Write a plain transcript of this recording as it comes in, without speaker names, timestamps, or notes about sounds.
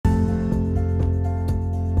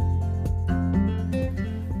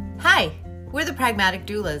We're the Pragmatic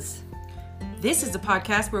Doulas. This is a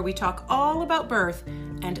podcast where we talk all about birth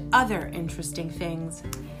and other interesting things.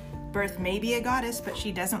 Birth may be a goddess, but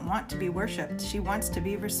she doesn't want to be worshipped. She wants to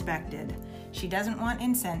be respected. She doesn't want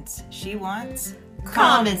incense. She wants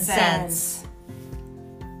Common sense.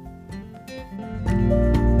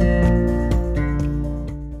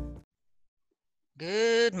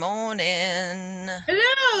 Good morning.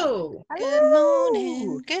 Hello. Good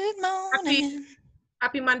morning. Good morning.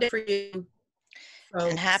 Happy Monday for you.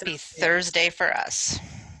 And happy Thursday for us.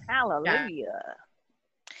 Hallelujah.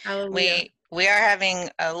 Hallelujah. We are having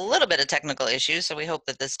a little bit of technical issues, so we hope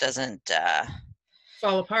that this doesn't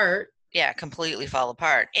fall apart. Yeah, completely fall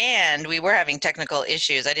apart. And we were having technical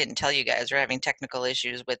issues. I didn't tell you guys, we're having technical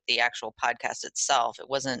issues with the actual podcast itself. It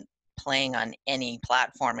wasn't playing on any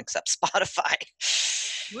platform except Spotify.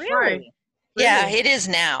 Really? Right. Yeah, it is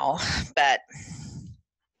now, but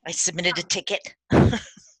I submitted a ticket.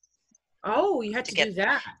 Oh, you had to do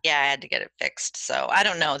that. Yeah, I had to get it fixed. So I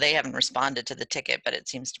don't know. They haven't responded to the ticket, but it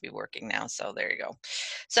seems to be working now. So there you go.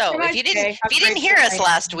 So if you didn't hear us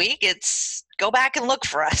last week, it's go back and look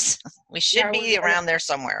for us. We should be around there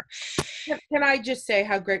somewhere. Can I just say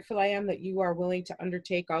how grateful I am that you are willing to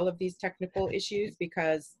undertake all of these technical issues,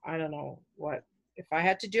 because I don't know what, if I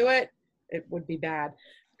had to do it, it would be bad.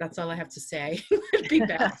 That's all I have to say. It'd be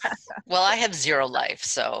bad. Well, I have zero life,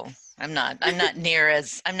 so I'm not near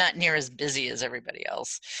as busy as everybody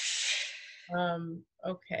else.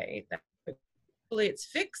 Okay. Hopefully it's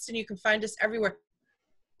fixed and you can find us everywhere.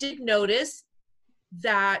 Did notice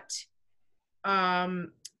that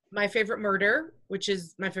My Favorite Murder, which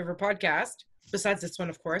is my favorite podcast, besides this one,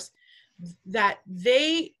 of course, that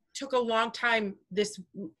they took a long time. This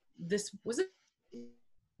was it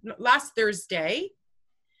last Thursday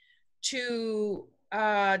to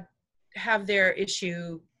have their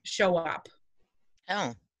issue show up.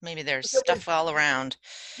 Oh, maybe there's stuff all around.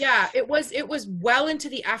 Yeah, it was well into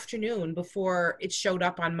the afternoon before it showed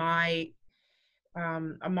up on my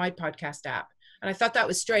podcast app. And I thought that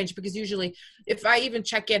was strange, because usually if I even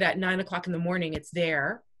check it at 9 o'clock in the morning, it's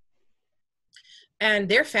there. And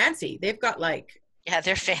they're fancy. They've got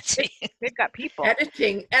they're fancy. They've got people.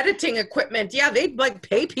 Editing equipment. Yeah, they'd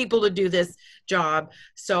pay people to do this job.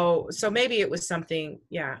 So maybe it was something,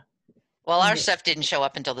 yeah. Well, our stuff didn't show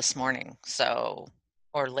up until this morning,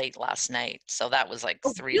 or late last night. So that was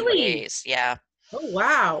 3 days. Yeah. Oh,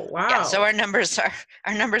 wow. Yeah, so our numbers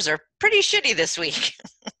are pretty shitty this week.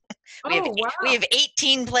 We have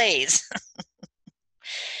 18 plays.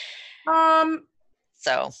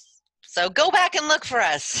 So go back and look for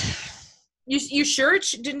us. You sure it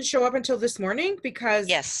didn't show up until this morning? Because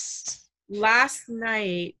yes, last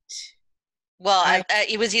night. Well,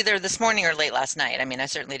 it was either this morning or late last night. I mean, I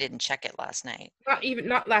certainly didn't check it last night.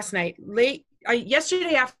 Not last night.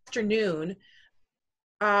 Yesterday afternoon,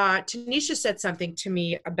 Tanisha said something to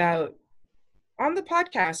me about on the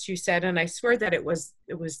podcast. You said, and I swear that it was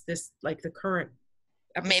this the current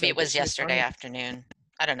episode. Maybe it was yesterday afternoon.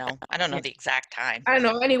 I don't know. I don't know the exact time. I don't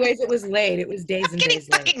know. Anyways, it was late. It was days and days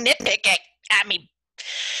late. Fucking nitpicking at me.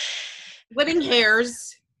 Splitting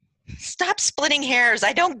hairs. Stop splitting hairs.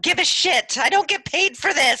 I don't give a shit. I don't get paid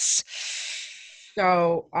for this.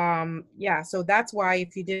 So, so that's why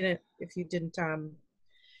if you didn't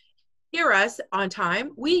hear us on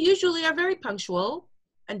time, we usually are very punctual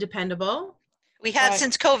and dependable. We have,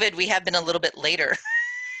 since COVID, we have been a little bit later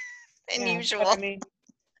than usual.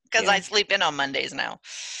 Because I sleep in on Mondays now.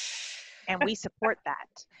 And we support that.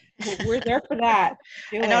 We're there for that.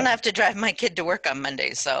 I don't have to drive my kid to work on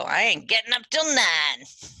Mondays, so I ain't getting up till 9.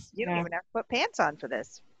 You don't even have to put pants on for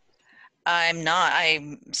this. I'm not.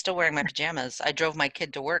 I'm still wearing my pajamas. I drove my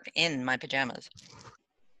kid to work in my pajamas.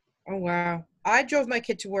 Oh, wow. I drove my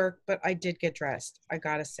kid to work, but I did get dressed, I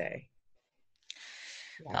gotta say.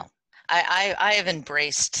 Yeah. Well, I have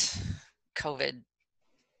embraced COVID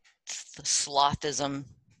slothism.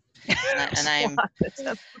 And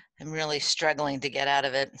I'm really struggling to get out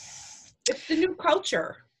of it. It's the new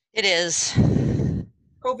culture. It is.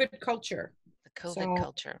 COVID culture. The COVID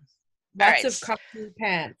culture. Lots of comfy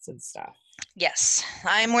pants and stuff. Yes.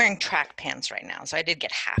 I'm wearing track pants right now, so I did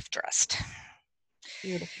get half dressed.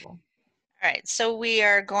 Beautiful. All right, so we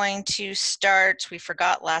are going to start, we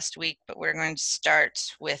forgot last week, but we're going to start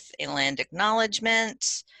with a land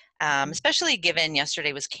acknowledgement. Especially given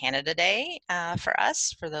yesterday was Canada Day for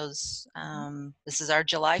us, for those, this is our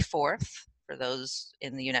July 4th, for those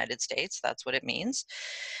in the United States, that's what it means.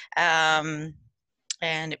 And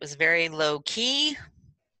it was very low key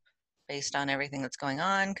based on everything that's going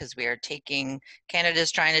on, because we are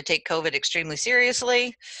Canada's trying to take COVID extremely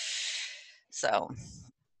seriously. So.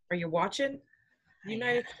 Are you watching?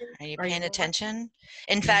 United States? Are you Are paying you attention?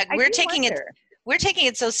 In fact, I we're do taking it wonder. we're taking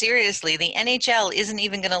it so seriously. The NHL isn't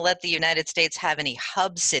even going to let the United States have any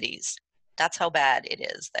hub cities. That's how bad it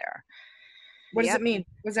is there. What does Yep. it mean?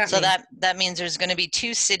 What does that So mean? that means there's going to be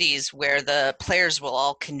 2 cities where the players will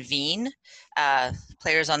all convene.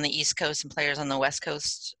 Players on the East Coast and players on the West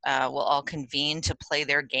Coast will all convene to play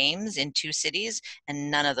their games in 2 cities, and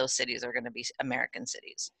none of those cities are going to be American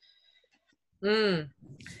cities. Mm.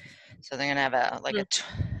 So they're going to have a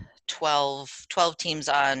 12 teams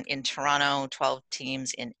in Toronto, 12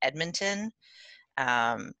 teams in Edmonton,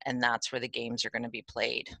 and that's where the games are going to be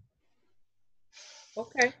played.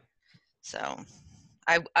 Okay. So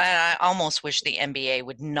I almost wish the NBA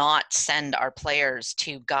would not send our players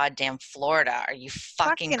to goddamn Florida. Are you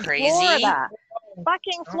fucking crazy? Florida.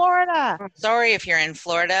 Fucking Florida. Sorry if you're in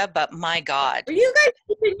Florida, but my God. Are you guys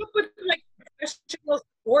keeping up with like professional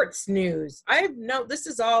sports news? This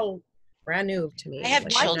is all brand new to me. I have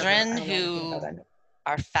Like, children I don't know anything who about that.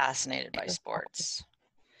 are fascinated by sports.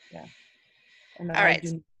 Yeah. And All I right.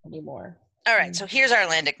 do not anymore. All right, so here's our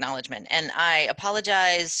land acknowledgement, and I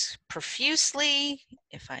apologize profusely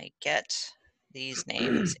if I get these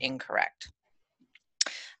names incorrect.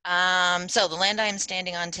 So the land I am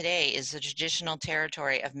standing on today is the traditional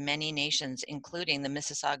territory of many nations, including the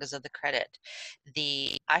Mississaugas of the Credit,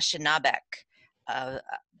 the Anishinaabe,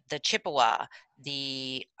 the Chippewa,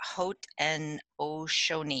 the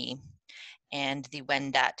Haudenosaunee, and the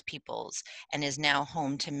Wendat peoples, and is now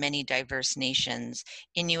home to many diverse nations,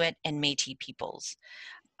 Inuit and Métis peoples.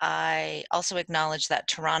 I also acknowledge that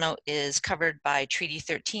Toronto is covered by Treaty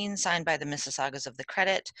 13 signed by the Mississaugas of the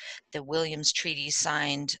Credit, the Williams Treaty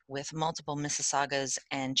signed with multiple Mississaugas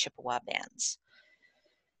and Chippewa bands.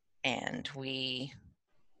 And we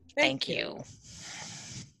thank you.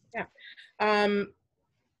 Yeah.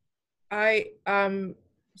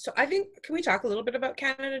 So I think, can we talk a little bit about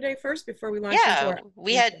Canada Day first before we launch into our...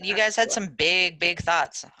 You guys had some big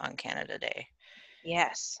thoughts on Canada Day.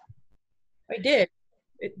 Yes. I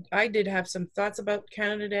did have some thoughts about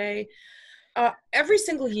Canada Day. Every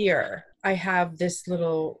single year I have this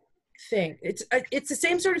little thing. It's the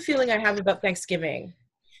same sort of feeling I have about Thanksgiving,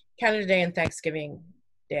 Canada Day and Thanksgiving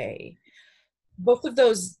Day. Both of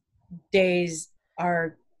those days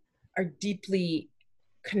are deeply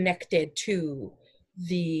connected to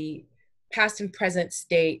the past and present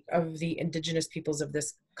state of the indigenous peoples of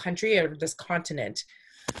this country or this continent.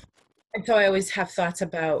 And so I always have thoughts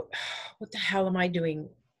about, what the hell am I doing?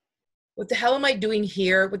 What the hell am I doing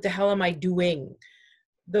here? What the hell am I doing?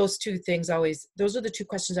 Those two things those are the 2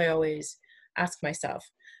 questions I always ask myself.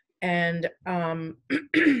 And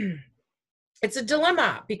it's a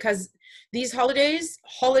dilemma because these holidays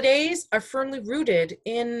are firmly rooted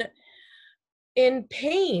in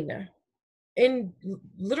pain, in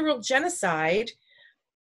literal genocide,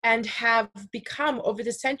 and have become over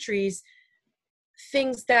the centuries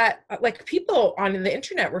things that, like, people on the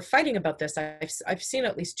internet were fighting about this. I've seen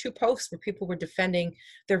at least 2 posts where people were defending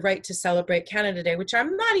their right to celebrate Canada Day, which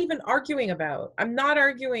I'm not even arguing about. I'm not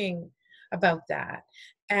arguing about that.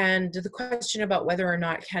 And the question about whether or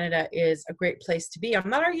not Canada is a great place to be, I'm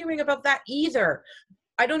not arguing about that either.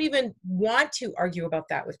 I don't even want to argue about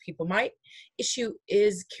that with people. My issue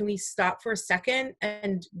is, can we stop for a second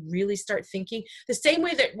and really start thinking the same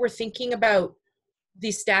way that we're thinking about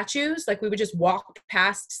these statues? Like, we would just walk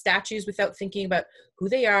past statues without thinking about who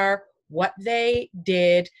they are, what they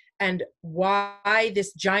did, and why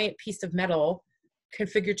this giant piece of metal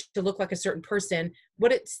configured to look like a certain person,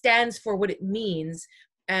 what it stands for, what it means,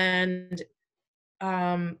 and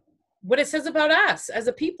what it says about us as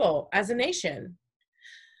a people, as a nation.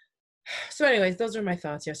 So anyways, those are my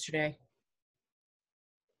thoughts yesterday.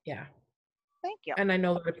 Yeah. Thank you. And I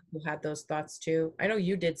know other people had those thoughts too. I know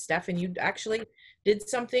you did, Steph, and you actually did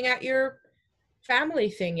something at your family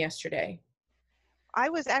thing yesterday. I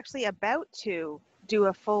was actually about to do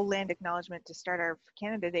a full land acknowledgement to start our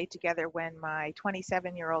Canada Day together when my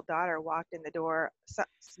 27-year-old daughter walked in the door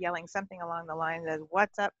yelling something along the lines of,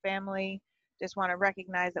 "What's up, family? Just want to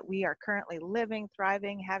recognize that we are currently living,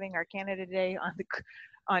 thriving, having our Canada Day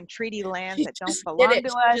on treaty lands that don't belong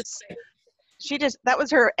to us." That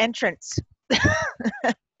was her entrance.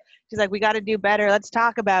 She's like, "We got to do better. Let's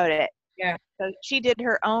talk about it." Yeah. So she did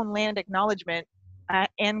her own land acknowledgement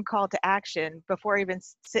and call to action before even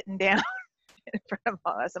sitting down in front of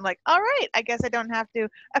all us. I'm like, all right, I guess I don't have to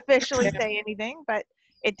officially say anything, but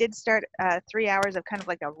it did start 3 hours of kind of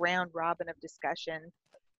like a round robin of discussion.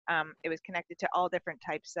 It was connected to all different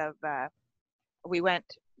types of,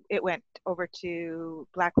 it went over to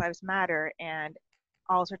Black Lives Matter and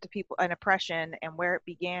all sorts of people and oppression and where it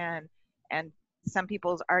began and some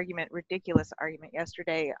people's ridiculous argument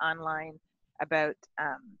yesterday online about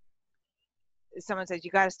someone says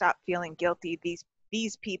you got to stop feeling guilty.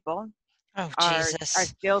 These people Oh, are Jesus.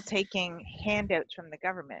 still taking handouts from the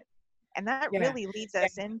government, and that Yeah. really leads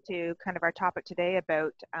us into kind of our topic today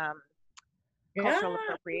about cultural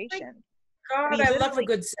appropriation. God, mean, I love a literally-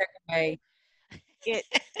 good segue.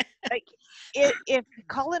 If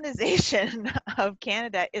colonization of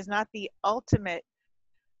Canada is not the ultimate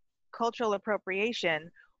cultural appropriation,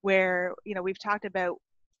 where we've talked about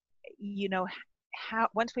how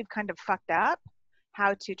once we've kind of fucked up,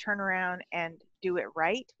 how to turn around and do it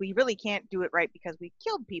right. We really can't do it right because we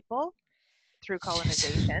killed people through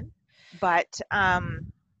colonization, but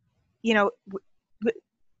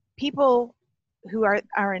people who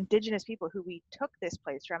are indigenous people who we took this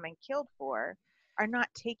place from and killed for are not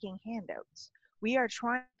taking handouts. We are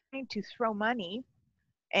trying to throw money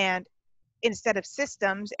and instead of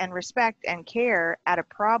systems and respect and care at a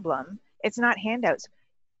problem. It's not handouts.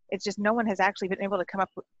 It's just no one has actually been able to come up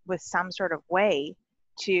with some sort of way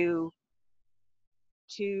to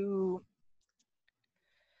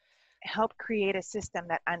help create a system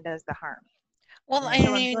that undoes the harm. Well, I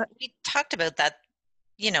So mean, we talked about that,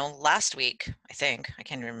 last week, I think. I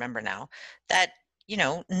can't even remember now. That,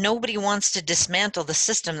 nobody wants to dismantle the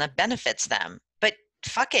system that benefits them. But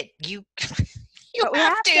fuck it, you But we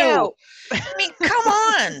have to. I mean, come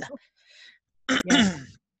on. Yeah.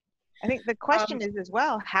 I think the question is as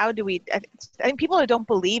well, how do we, I think people don't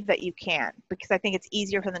believe that you can, because I think it's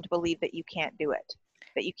easier for them to believe that you can't do it,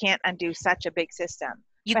 that you can't undo such a big system.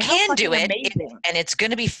 You But how can do fucking it, amazing. and it's going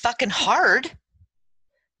to be fucking hard.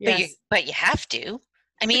 Yes. But you have to.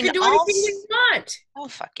 I mean, we can do anything we want. Oh,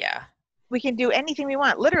 fuck yeah. We can do anything we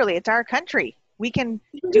want. Literally, it's our country. We can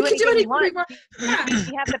We do can anything we want. Yeah.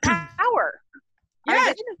 We have the power. Our Yes.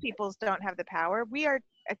 indigenous peoples don't have the power. We are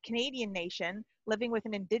a Canadian nation living with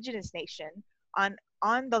an indigenous nation on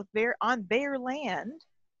their land.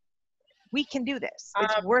 We can do this.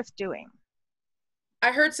 It's worth doing.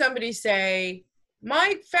 I heard somebody say,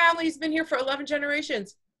 my family's been here for 11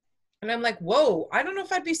 generations. And I'm like, whoa, I don't know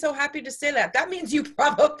if I'd be so happy to say that. That means you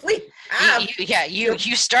probably have.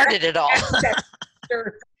 You started it all.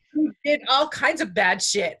 Who did all kinds of bad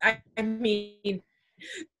shit. I mean,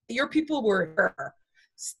 your people were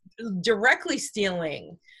directly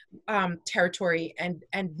stealing territory and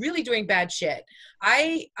really doing bad shit.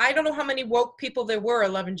 I don't know how many woke people there were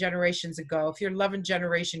 11 generations ago. If you're 11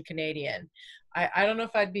 generation Canadian, I don't know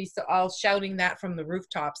if I'd be so all shouting that from the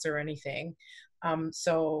rooftops or anything.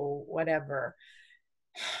 So whatever.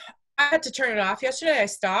 I had to turn it off yesterday. I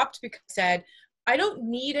stopped because I said, I don't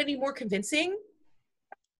need any more convincing.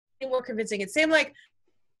 It's same like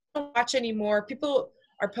I don't watch anymore. People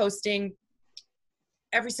are posting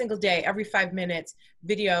every single day, every 5 minutes,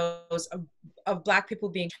 videos of Black people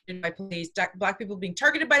being targeted by police, Black people being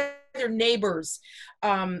targeted by their neighbors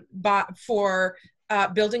for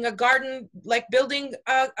building a garden, like building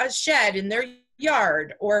a shed in their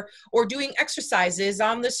yard, or doing exercises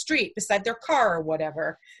on the street beside their car or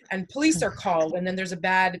whatever, and police are called, and then there's a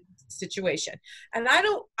bad situation. And I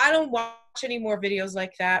don't watch any more videos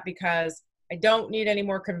like that because I don't need any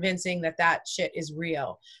more convincing that shit is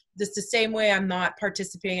real. Just the same way I'm not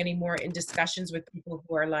participating anymore in discussions with people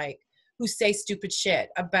who say stupid shit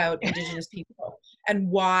about Indigenous people and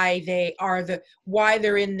why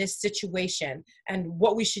they're in this situation and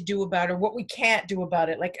what we should do about it or what we can't do about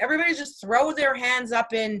it. Like, everybody just throw their hands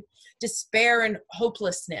up in despair and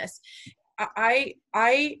hopelessness. I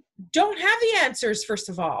don't have the answers, first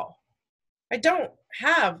of all. I don't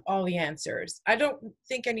have all the answers. I don't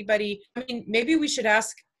think anybody, I mean, maybe we should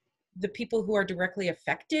ask the people who are directly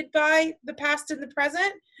affected by the past and the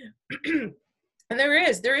present. And there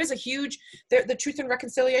is a huge, the Truth and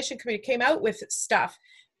Reconciliation Committee came out with stuff,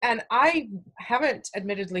 and I haven't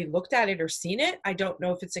admittedly looked at it or seen it. I don't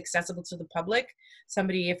know if it's accessible to the public.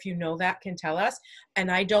 Somebody, if you know that, can tell us.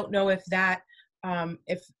 And I don't know if that,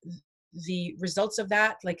 if the results of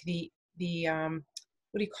that, like the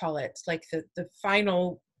what do you call it? Like the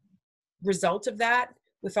final result of that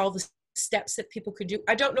with all the steps that people could do.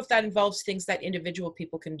 I don't know if that involves things that individual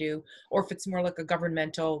people can do, or if it's more like the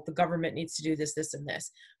government needs to do this, this, and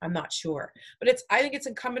this. I'm not sure. But I think it's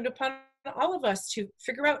incumbent upon all of us to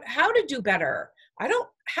figure out how to do better. I don't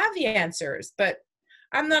have the answers, but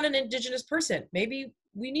I'm not an Indigenous person. Maybe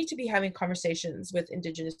we need to be having conversations with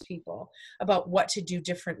Indigenous people about what to do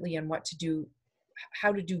differently and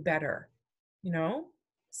how to do better,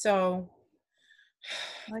 So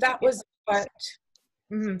that was what,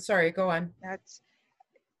 sorry, go on. That's,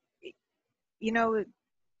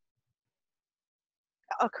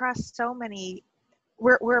 across so many,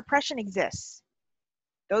 where oppression exists,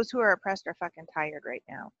 Those who are oppressed are fucking tired right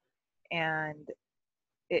now. And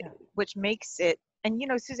which makes it, and you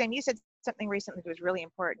know, Suzanne, you said something recently that was really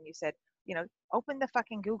important. You said, you know, open the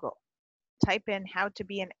fucking Google, type in how to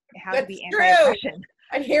be anti-oppression.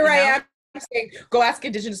 And here I am saying, go ask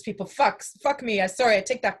Indigenous people. Fuck me. Sorry, I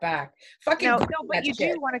take that back. Fucking no, but you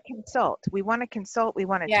do want to consult. We want to consult. We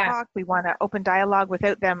want to talk. We want to open dialogue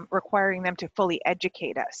without them requiring them to fully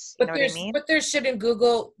educate us. You know what I mean? But there's shit in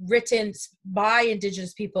Google written by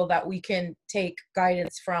Indigenous people that we can take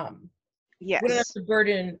guidance from. Yes. We don't have to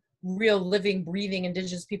burden real, living, breathing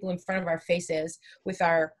Indigenous people in front of our faces with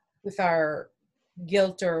our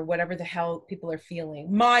guilt or whatever the hell people are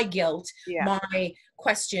feeling. My guilt, my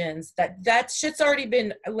questions. That shit's already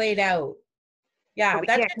been laid out. Yeah,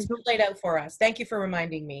 that shit's been laid out for us. Thank you for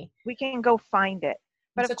reminding me. We can go find it.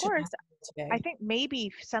 But of course, I think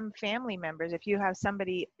maybe some family members, if you have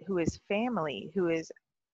somebody who is family who is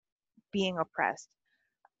being oppressed,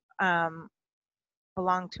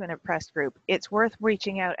 belong to an oppressed group, it's worth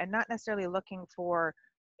reaching out and not necessarily looking for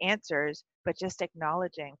answers, but just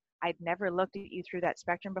acknowledging, I'd never looked at you through that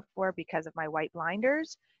spectrum before because of my white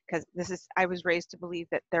blinders, because I was raised to believe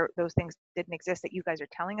that those things didn't exist that you guys are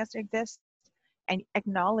telling us exist. And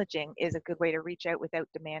acknowledging is a good way to reach out without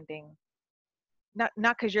demanding, not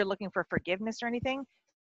because you're looking for forgiveness or anything,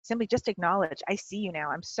 simply just acknowledge, I see you now.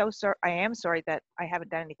 I'm so sorry. I am sorry that I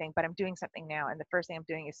haven't done anything, but I'm doing something now. And the first thing I'm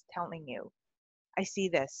doing is telling you, I see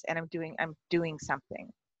this and I'm doing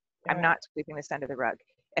something. Yeah. I'm not sweeping this under the rug.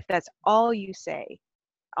 If that's all you say,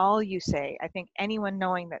 I think anyone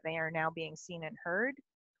knowing that they are now being seen and heard,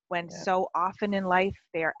 when so often in life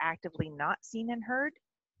they are actively not seen and heard,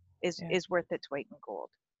 is worth its weight in gold.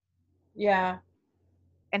 Yeah.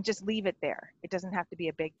 And just leave it there. It doesn't have to be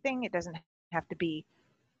a big thing. It doesn't have to be,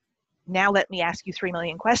 now let me ask you 3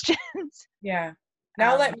 million questions. Yeah.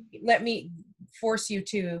 Now let me force you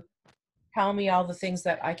to tell me all the things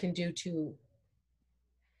that I can do to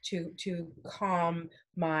calm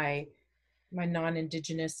my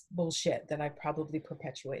non-Indigenous bullshit that I probably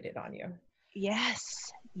perpetuated on you.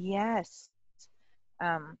 Yes.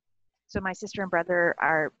 So my sister and brother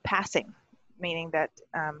are passing, meaning that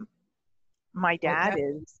my dad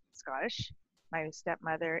is Scottish, my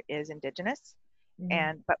stepmother is Indigenous,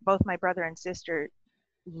 but both my brother and sister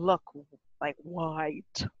look like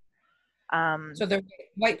white. So they're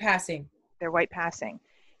white passing. They're white passing,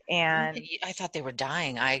 and I thought they were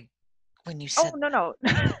dying. When you said, oh no, no,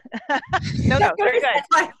 very good.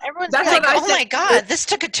 Everyone's like, oh my God, this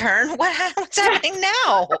took a turn. What's happening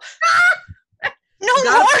now? No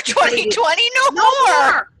more 2020, no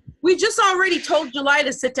more. We just already told July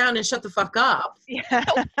to sit down and shut the fuck up. Yeah.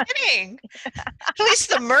 No kidding. At least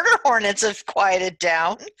the murder hornets have quieted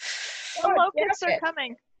down. The locusts are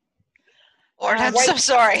coming. Lord, I'm so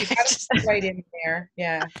sorry. Right in there,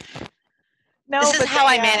 yeah. No, this is how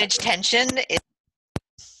I manage tension.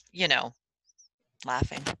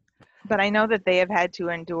 Laughing. But I know that they have had to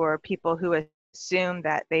endure people who assume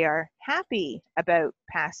that they are happy about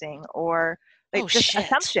passing, or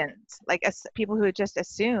assumptions, like people who just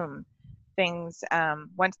assume things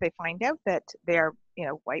once they find out that they are,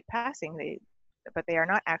 white passing, but they are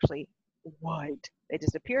not actually white. They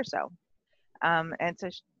just appear so. And so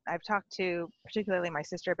I've talked to particularly my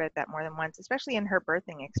sister about that more than once, especially in her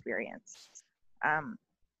birthing experience.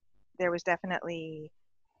 There was definitely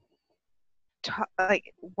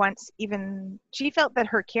once, even she felt that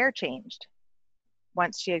her care changed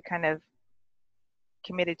once she had kind of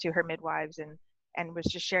committed to her midwives and was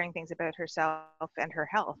just sharing things about herself and her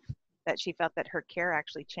health, that she felt that her care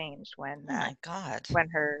actually changed when when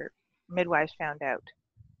her midwives found out.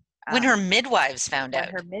 When her midwives found out.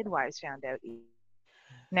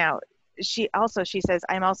 Now, she says,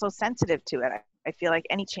 I'm also sensitive to it. I feel like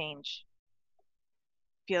any change,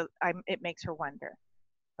 it makes her wonder.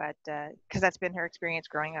 But because that's been her experience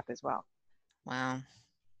growing up as well. Wow.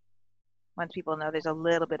 Once people know there's a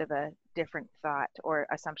little bit of a different thought or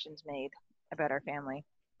assumptions made about our family.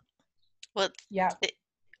 Well, yeah.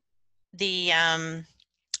 The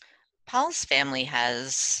Paul's family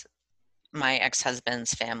my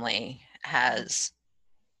ex-husband's family has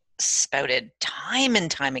spouted time and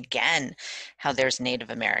time again how there's Native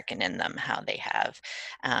American in them, how they have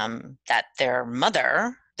that their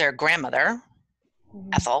grandmother,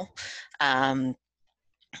 Ethel,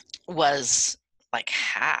 was like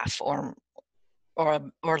half or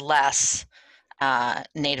less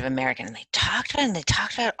Native American, and they talked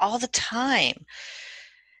about it all the time,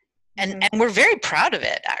 and we're very proud of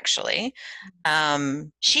it, actually.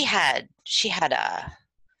 She had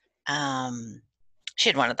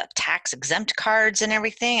one of the tax exempt cards and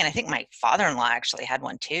everything, and I think my father-in-law actually had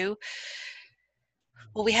one too.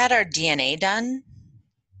 Well, we had our DNA done.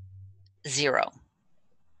 0.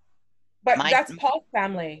 But My that's Paul's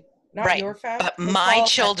family, not right, your family. but That's my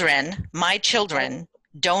Paul's family. children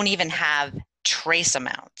don't even have trace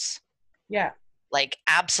amounts. Yeah. Like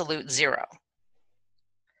absolute 0.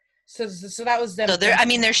 So that was them. So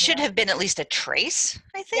there should have been at least a trace,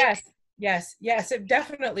 I think. Yes. It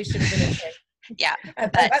definitely should have been a trace. Yeah,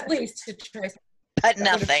 at least a trace. But That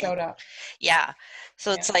nothing showed up. Yeah,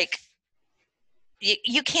 so it's like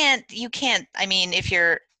you can't. I mean, if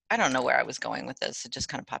you're, I don't know where I was going with this. It just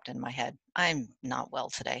kind of popped into my head. I'm not well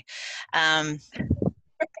today. So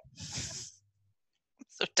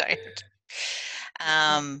tired.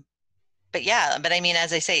 But I mean,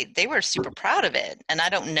 as I say, they were super proud of it, and I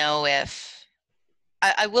don't know if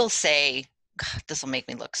I will say, God, this will make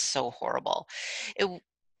me look so horrible.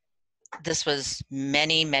 This was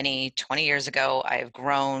many 20 years ago. I have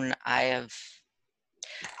grown. I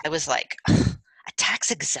was like, a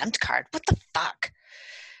tax exempt card. What the fuck?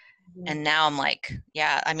 And now I'm like,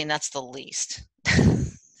 yeah, I mean, that's the least.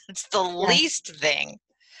 It's the least thing.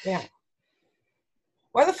 Yeah.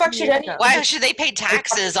 Why the fuck why should they pay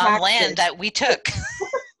taxes on land that we took?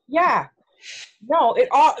 Yeah. No,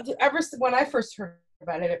 when I first heard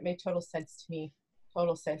about it, it made total sense to me.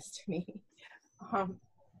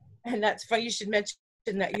 And that's funny you should mention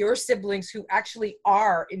that your siblings who actually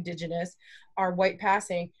are Indigenous are white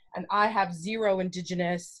passing, and I have 0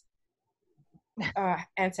 Indigenous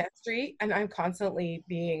ancestry, and I'm constantly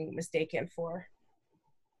being mistaken for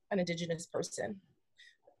an Indigenous person,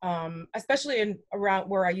 especially around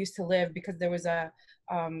where I used to live, because there was a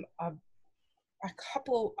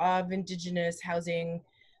couple of Indigenous housing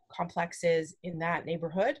complexes in that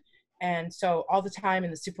neighborhood, and so all the time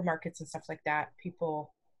in the supermarkets and stuff like that,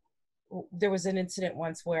 there was an incident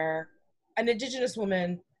once where an Indigenous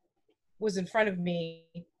woman was in front of me,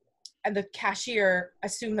 and the cashier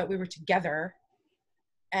assumed that we were together,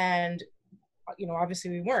 and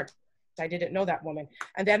obviously we weren't. I didn't know that woman.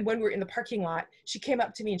 And then when we're in the parking lot, she came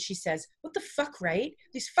up to me and she says, "What the fuck, right?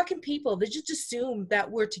 These fucking people, they just assume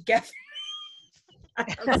that we're together." I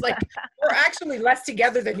was like, "We're actually less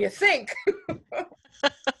together than you think."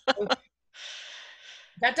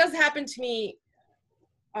 That does happen to me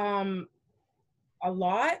a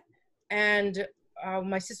lot. And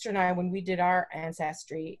my sister and I, when we did our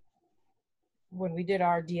ancestry, when we did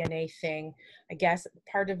our DNA thing, I guess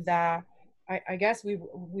part of that, I guess we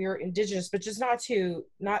were Indigenous, but just not to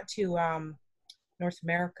North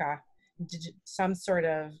America, some sort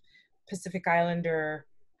of Pacific Islander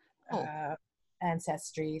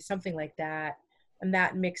ancestry, something like that, and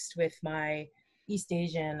that mixed with my East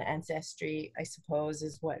Asian ancestry, I suppose,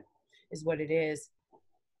 is what it is.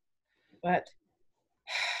 But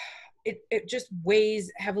it just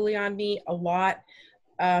weighs heavily on me a lot.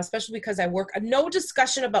 Especially because I work, no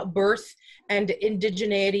discussion about birth and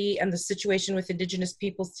indigeneity and the situation with Indigenous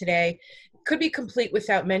peoples today could be complete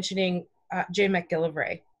without mentioning Jay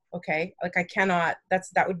McGillivray. Okay, like I cannot.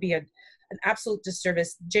 That would be an absolute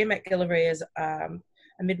disservice. Jay McGillivray is a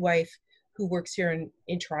midwife who works here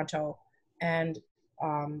in Toronto, and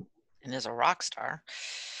is a rock star.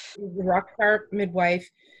 Is a rock star midwife,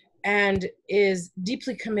 and is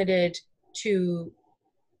deeply committed to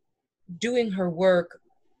doing her work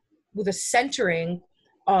with a centering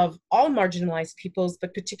of all marginalized peoples,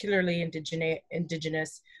 but particularly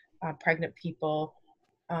indigenous pregnant people.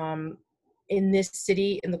 In this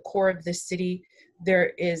city, in the core of this city,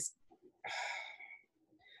 they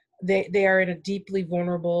are in a deeply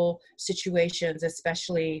vulnerable situations,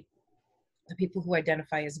 especially the people who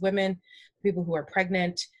identify as women, people who are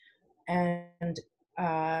pregnant, and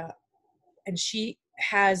she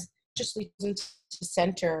has just chosen to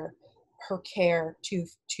center her care to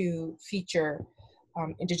feature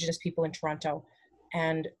Indigenous people in Toronto.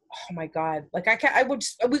 And oh my God, like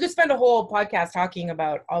we could spend a whole podcast talking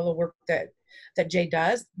about all the work that Jay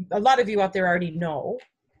does. A lot of you out there already know,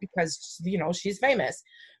 because she's famous.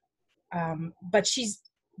 But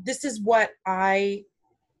this is what I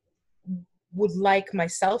would like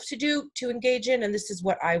myself to do, to engage in, and this is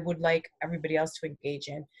what I would like everybody else to engage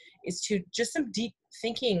in, is to just some deep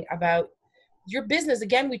thinking about your business.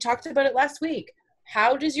 Again, we talked about it last week.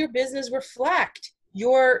 How does your business reflect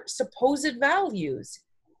your supposed values?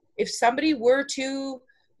 If somebody were to,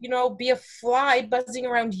 be a fly buzzing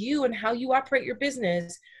around you and how you operate your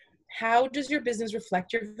business, how does your business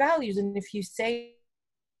reflect your values? And if you say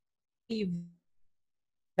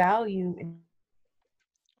value,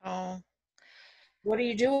 what are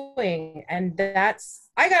you doing? And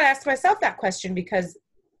I got to ask myself that question, because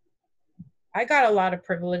I got a lot of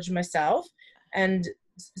privilege myself, and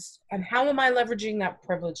and how am I leveraging that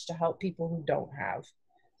privilege to help people who don't have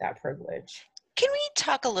that privilege? Can we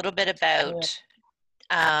talk a little bit about,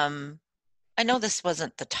 I know this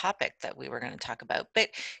wasn't the topic that we were going to talk about, but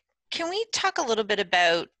can we talk a little bit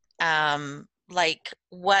about like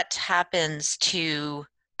what happens to,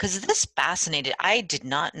 because this fascinated, I did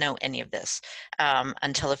not know any of this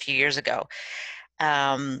until a few years ago.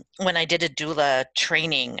 When I did a doula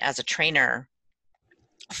training as a trainer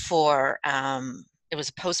for, it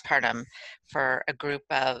was postpartum for a group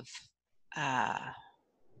of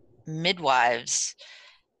midwives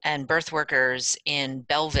and birth workers in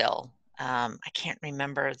Belleville. I can't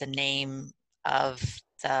remember the name of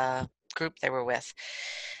the group they were with.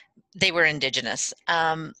 They were Indigenous.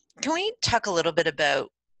 Can we talk a little bit about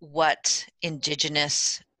what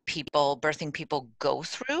Indigenous people, birthing people, go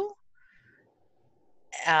through?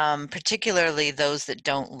 Particularly those that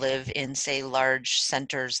don't live in, say, large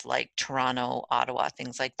centers like Toronto, Ottawa,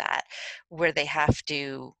 things like that, where they have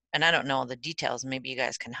to, and I don't know all the details, maybe you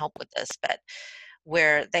guys can help with this, but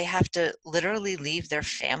where they have to literally leave their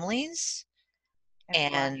families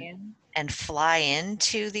and fly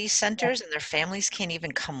into these centers, and their families can't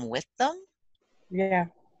even come with them. Yeah.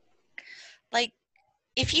 Like,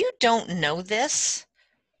 if you don't know this,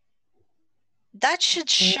 that should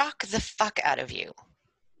shock the fuck out of you.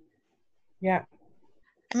 Yeah.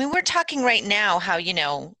 I mean, we're talking right now how, you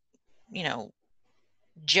know,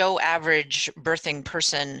 Joe average birthing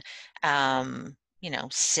person, you know,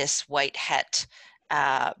 cis white het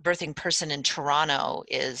birthing person in Toronto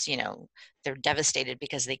is, you know, they're devastated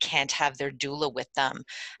because they can't have their doula with them,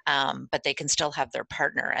 but they can still have their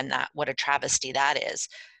partner, and that, what a travesty that is.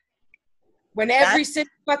 When every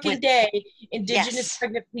single fucking day, Indigenous Yes.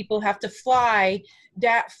 pregnant people have to fly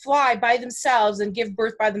by themselves and give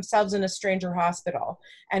birth by themselves in a stranger hospital,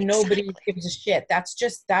 and nobody gives a shit. That's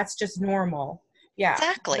just normal. Yeah.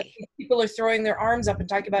 Exactly. People are throwing their arms up and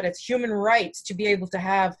talking about it's human rights to be able to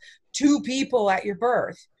have two people at your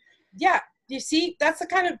birth. Yeah. You see, that's the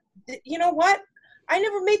kind of, you know what? I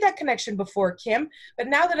never made that connection before, Kim, but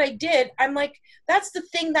now that I did, I'm like, that's the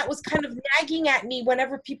thing that was kind of nagging at me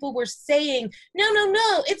whenever people were saying, no,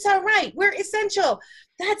 it's all right, we're essential.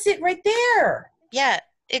 That's it right there. Yeah,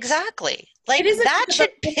 exactly. Like, that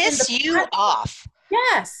should piss you off.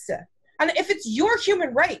 Yes. And if it's your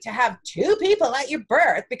human right to have two people at your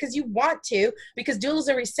birth because you want to, because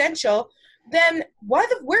doulas are essential, then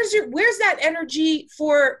where's that energy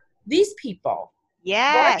for these people?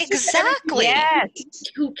 Yes, exactly. Yes.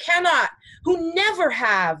 Who never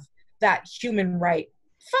have that human right.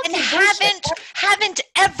 And haven't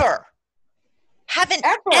ever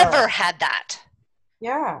had that.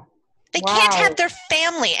 Yeah. They can't have their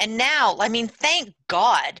family. And now, I mean, thank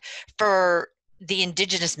God for the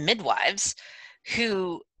Indigenous midwives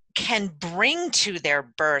who can bring to their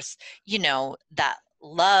birth, you know, that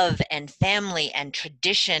love and family and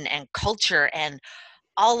tradition and culture and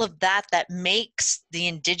all of that makes the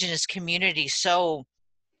Indigenous community so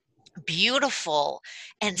beautiful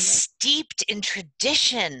and steeped in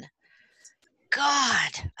tradition.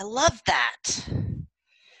 God, I love that.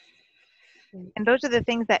 And those are the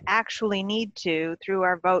things that actually need to, through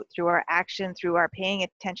our vote, through our action, through our paying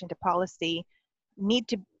attention to policy, we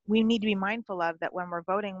need to be mindful of that when we're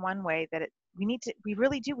voting one way, that we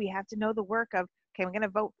really do, we have to know the work of, okay, we're going to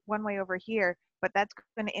vote one way over here, but that's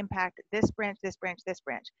going to impact this branch, this branch, this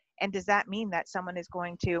branch. And does that mean that someone is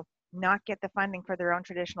going to not get the funding for their own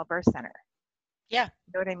traditional birth center? Yeah.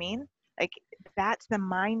 You know what I mean? Like, that's the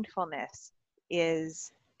mindfulness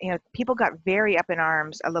is, you know, people got very up in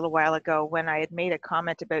arms a little while ago when I had made a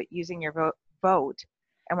comment about using your vote.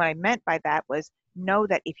 And what I meant by that was, know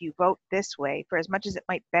that if you vote this way, for as much as it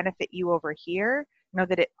might benefit you over here, know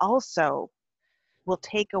that it also will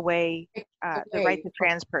take away the rights of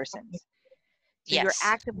trans persons. So yes. You're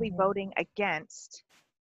actively voting against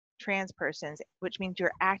trans persons, which means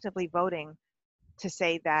you're actively voting to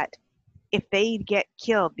say that if they get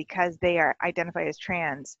killed because they are identified as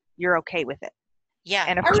trans, you're okay with it. Yeah.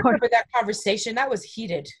 And of I course, remember that conversation. That was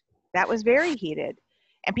heated. That was very heated.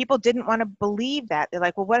 And people didn't want to believe that. They're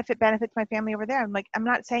like, well, what if it benefits my family over there? I'm like, I'm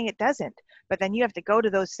not saying it doesn't. But then you have to go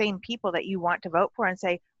to those same people that you want to vote for and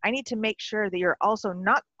say, I need to make sure that you're also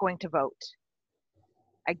not going to vote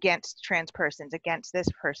against trans persons, against this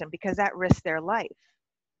person, because that risks their life.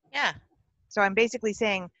 Yeah. So I'm basically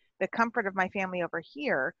saying the comfort of my family over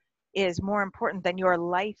here is more important than your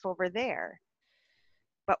life over there.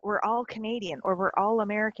 But we're all Canadian, or we're all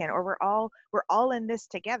American, or we're all in this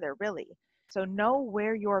together, really. So know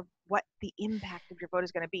what the impact of your vote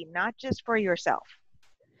is going to be, not just for yourself,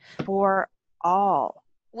 for all.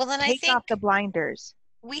 Well, then Take off the blinders.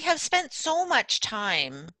 we have spent so much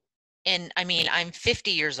time in, I mean, I'm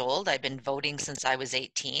 50 years old. I've been voting since I was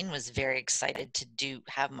 18, was very excited to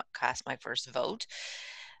cast my first vote.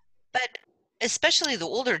 But especially the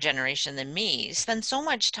older generation than me spend so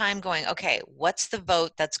much time going, okay, what's the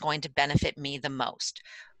vote that's going to benefit me the most?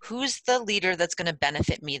 Who's the leader that's going to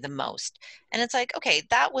benefit me the most? And it's like, okay,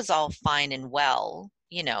 that was all fine and well,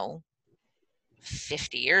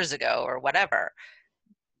 50 years ago or whatever.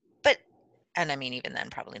 But, and I mean, even then,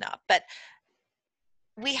 probably not. But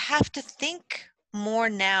we have to think more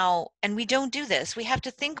now, and we don't do this. We have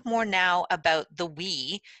to think more now about the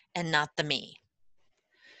we and not the me.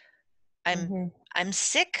 I'm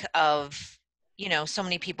sick of, so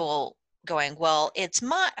many people going, well, it's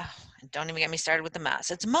my, don't even get me started with the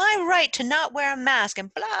mask. It's my right to not wear a mask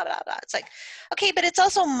and blah, blah, blah. It's like, okay, but it's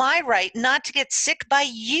also my right not to get sick by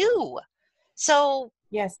you. So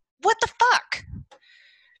Yes. what the fuck?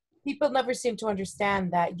 People never seem to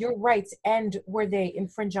understand that your rights end where they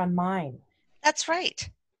infringe on mine. That's right.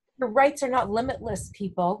 Your rights are not limitless,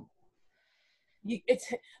 people.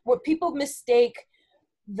 It's what people mistake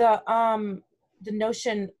the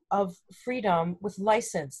notion of freedom with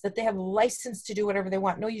license, that they have license to do whatever they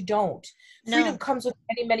want. No, you don't. No. Freedom comes with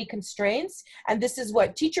many, many constraints. And this is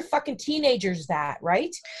what, teach your fucking teenagers that,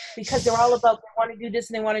 right? Because they're all about, they want to do this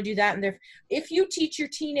and they want to do that. And if you teach your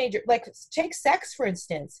teenager, like take sex, for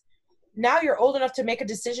instance, now you're old enough to make a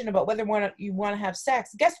decision about whether you want to have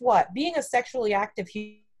sex. Guess what? Being a sexually active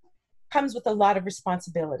human comes with a lot of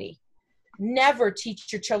responsibility. Never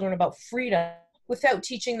teach your children about freedom without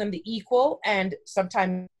teaching them the equal and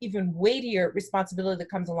sometimes even weightier responsibility that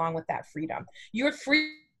comes along with that freedom. You're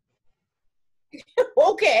free.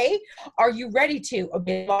 Okay. Are you ready to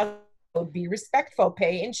obey laws, be respectful,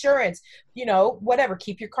 pay insurance, whatever,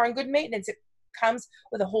 keep your car in good maintenance? It comes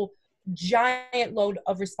with a whole giant load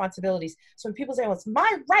of responsibilities. So when people say, well, it's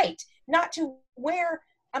my right not to wear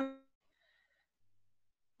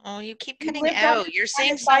Oh, you keep cutting out. You're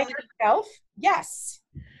saying so by yourself. Yes.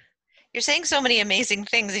 You're saying so many amazing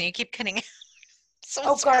things and you keep cutting out. So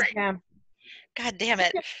oh, sorry. God damn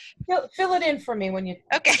it. Fill it in for me when you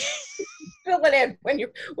Okay. Fill it in when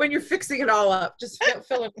you're fixing it all up. Just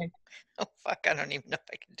fill it in. Oh fuck, I don't even know if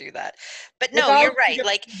I can do that. But no, you're right.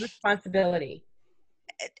 Like responsibility.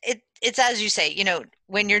 It's as you say,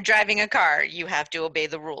 when you're driving a car, you have to obey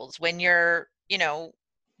the rules. When you're,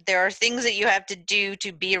 there are things that you have to do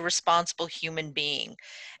to be a responsible human being.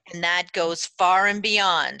 And that goes far and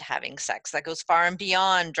beyond having sex. That goes far and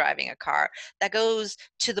beyond driving a car. That goes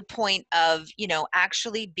to the point of,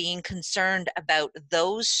 actually being concerned about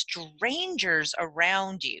those strangers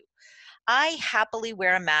around you. I happily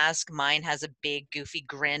wear a mask. Mine has a big goofy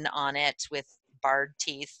grin on it with barred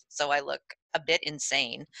teeth, so I look a bit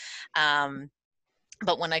insane.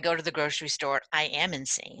 But when I go to the grocery store, I am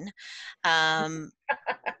insane. And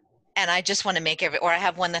I just want to make or I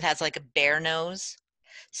have one that has like a bear nose.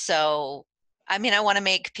 So, I mean, I want to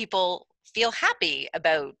make people feel happy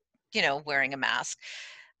about, wearing a mask.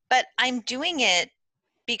 But I'm doing it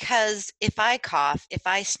because if I cough, if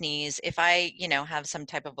I sneeze, if I, have some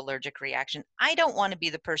type of allergic reaction, I don't want to be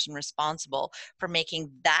the person responsible for making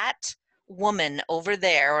that woman over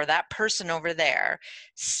there or that person over there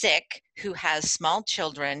sick, who has small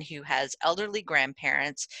children, who has elderly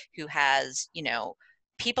grandparents, who has,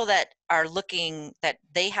 people that are that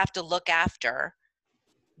they have to look after,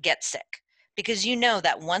 get sick. Because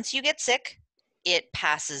that once you get sick, it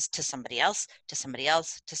passes to somebody else, to somebody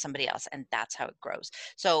else, to somebody else, and that's how it grows.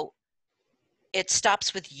 So it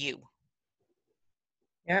stops with you.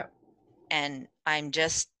 Yeah. And I'm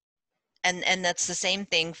just, and that's the same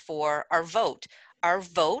thing for our vote. Our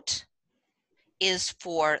vote is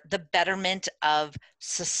for the betterment of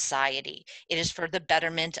society. It is for the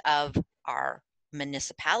betterment of our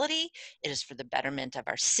municipality. It is for the betterment of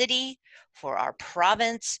our city, for our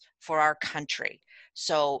province, for our country.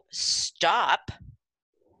 So stop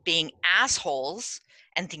being assholes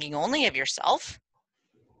and thinking only of yourself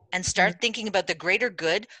and start thinking about the greater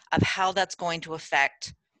good of how that's going to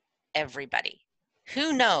affect everybody.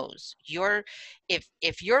 Who knows?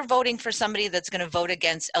 If you're voting for somebody that's going to vote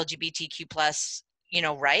against LGBTQ plus,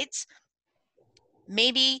 rights,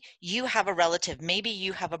 maybe you have a relative, maybe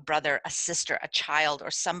you have a brother, a sister, a child,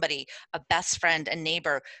 or somebody, a best friend, a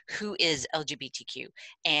neighbor who is LGBTQ.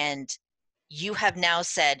 And you have now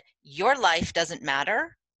said, your life doesn't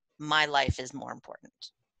matter. My life is more important.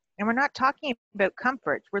 And we're not talking about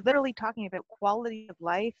comfort. We're literally talking about quality of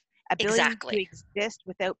life, ability to exist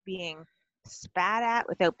without being spat at,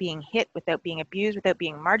 without being hit, without being abused, without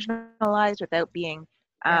being marginalized, without being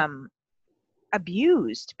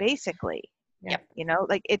abused, basically. Yep. You know,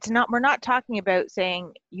 like we're not talking about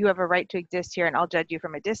saying you have a right to exist here and I'll judge you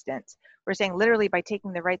from a distance. We're saying literally by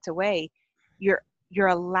taking the rights away, you're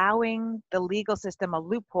allowing the legal system a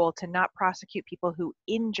loophole to not prosecute people who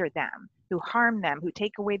injure them, who harm them, who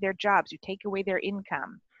take away their jobs, who take away their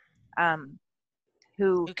income,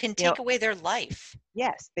 who can take away their life.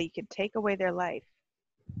 Yes, they can take away their life.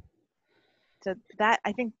 So that,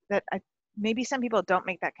 I think that maybe some people don't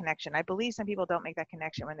make that connection. I believe some people don't make that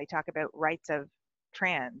connection when they talk about rights of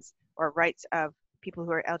trans or rights of people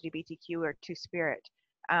who are LGBTQ or two-spirit.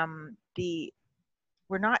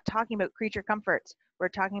 We're not talking about creature comforts. We're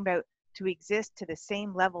talking about to exist to the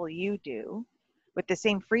same level you do, with the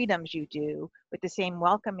same freedoms you do, with the same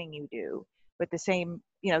welcoming you do, with the same,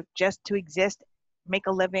 just to exist, make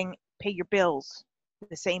a living, pay your bills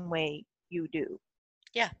the same way you do.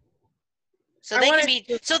 Yeah. So they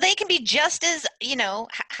can be just as,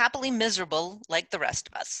 happily miserable like the rest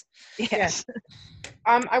of us. Yes.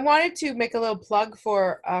 I wanted to make a little plug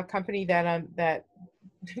for a company that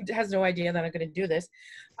has no idea that I'm going to do this.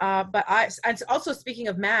 But and also speaking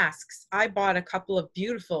of masks, I bought a couple of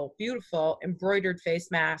beautiful, beautiful embroidered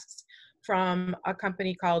face masks from a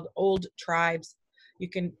company called Old Tribes. You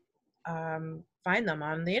can find them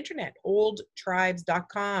on the internet,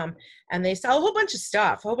 oldtribes.com, and they sell a whole bunch of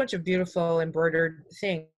stuff, a whole bunch of beautiful embroidered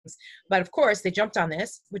things. But of course, they jumped on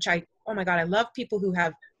this, which oh my God, I love people who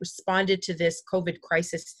have responded to this COVID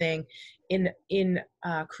crisis thing in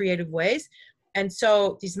creative ways. And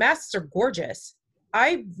so these masks are gorgeous.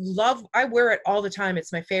 I wear it all the time.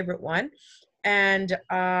 It's my favorite one. And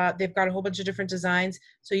they've got a whole bunch of different designs.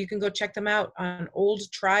 So you can go check them out on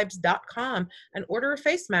oldtribes.com and order a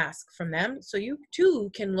face mask from them. So you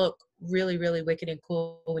too can look really, really wicked and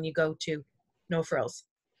cool when you go to No Frills,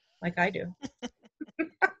 like I do.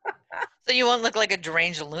 So you won't look like a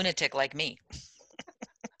deranged lunatic like me.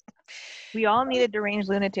 We all need a deranged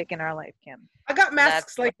lunatic in our life, Kim. I got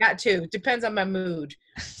masks like that too. Depends on my mood.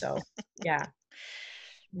 So yeah.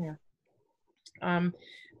 Yeah. And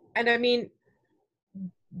I mean,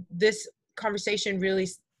 this conversation really,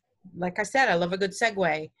 like I said, I love a good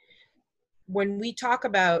segue. When we talk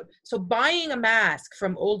about, so buying a mask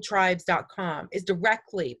from oldtribes.com is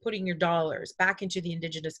directly putting your dollars back into the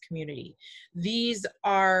Indigenous community. These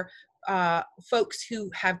are folks who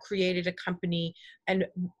have created a company and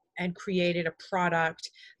created a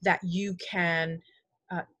product that you can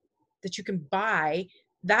buy.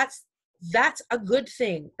 That's a good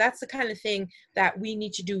thing. That's the kind of thing that we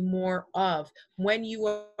need to do more of when you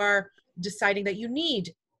are deciding that you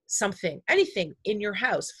need something, anything in your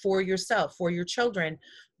house for yourself, for your children.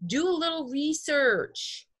 Do a little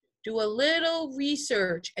research.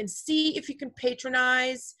 And see if you can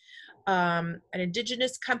patronize an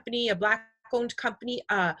Indigenous company, a Black-owned company,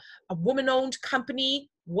 a woman-owned company,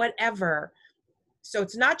 whatever. So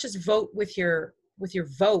it's not just vote with your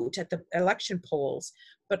vote at the election polls,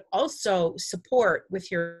 but also support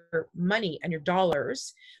with your money and your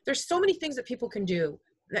dollars. There's so many things that people can do,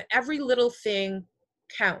 that every little thing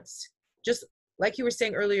counts. Just like you were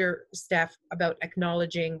saying earlier, Steph, about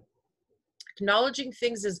acknowledging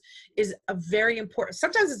things is a very important,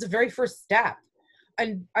 sometimes it's the very first step,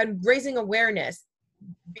 and raising awareness,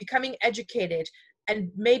 becoming educated, and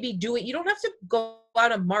maybe do it. You don't have to go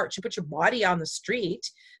out and march and put your body on the street.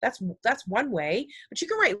 That's one way, but you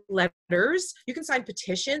can write letters, you can sign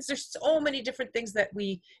petitions. There's so many different things that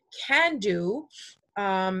we can do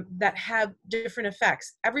that have different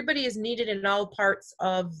effects. Everybody is needed in all parts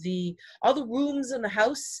of all the rooms in the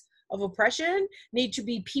house of oppression need to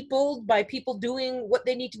be peopled by people doing what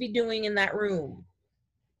they need to be doing in that room.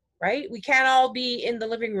 Right? We can't all be in the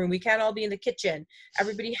living room. We can't all be in the kitchen.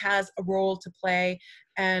 Everybody has a role to play.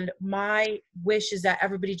 And my wish is that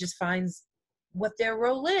everybody just finds what their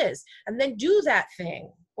role is and then do that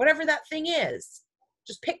thing, whatever that thing is.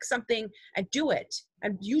 Just pick something and do it.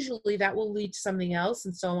 And usually that will lead to something else,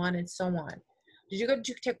 and so on and so on. You're going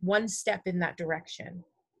to take one step in that direction.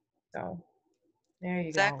 So there you go.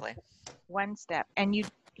 Exactly. One step. And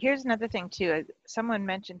here's another thing too. Someone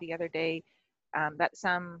mentioned the other day that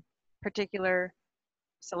some particular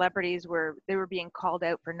celebrities were being called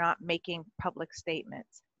out for not making public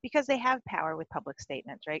statements because they have power with public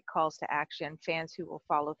statements, right? Calls to action, fans who will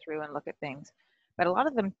follow through and look at things. But a lot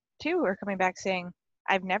of them too are coming back saying,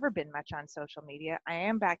 I've never been much on social media. I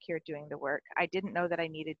am back here doing the work. I didn't know that I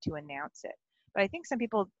needed to announce it. But I think some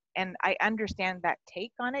people, and I understand that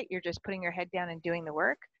take on it, you're just putting your head down and doing the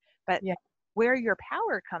work. But where your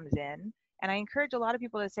power comes in, and I encourage a lot of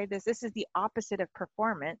people to say this is the opposite of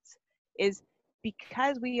performance, is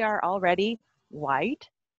because we are already white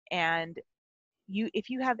and if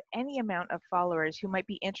you have any amount of followers who might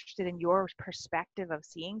be interested in your perspective of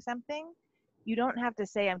seeing something, you don't have to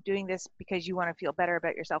say, I'm doing this because you want to feel better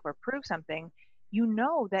about yourself or prove something. You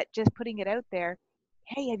know that just putting it out there,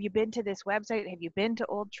 hey, have you been to this website? Have you been to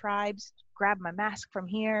Old Tribes? Grab my mask from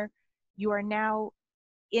here. You are now,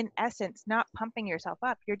 in essence, not pumping yourself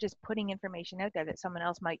up. You're just putting information out there that someone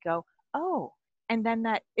else might go, oh, and then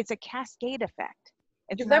that it's a cascade effect.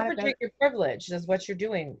 You're leveraging your privilege is what you're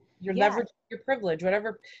doing. You're leveraging your privilege.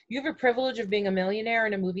 Whatever you have a privilege of being a millionaire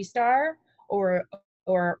and a movie star or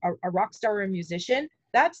a rock star or a musician,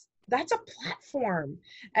 that's a platform.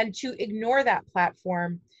 And to ignore that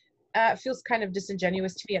platform feels kind of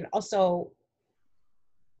disingenuous to me, and also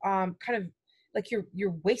kind of like you're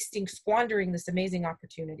squandering this amazing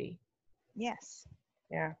opportunity. Yes.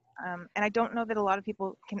 Yeah. And I don't know that a lot of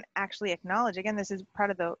people can actually acknowledge, again, this is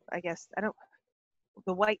part of the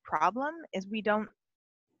white problem is we've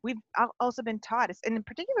also been taught, and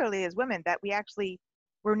particularly as women, that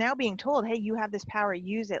we're now being told, hey, you have this power,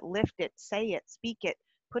 use it, lift it, say it, speak it,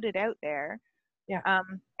 put it out there. Yeah.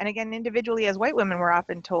 And again, individually as white women, we're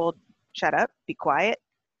often told, shut up, be quiet,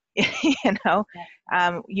 you know,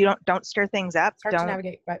 you don't stir things up. It's hard to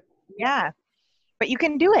navigate, but yeah, but you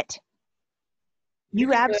can do it.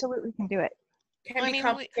 You absolutely can do it. It can be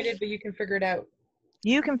complicated, but you can figure it out.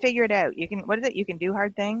 You can figure it out. You can, what is it? You can do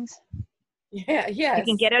hard things. Yeah. Yes. You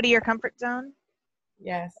can get out of your comfort zone.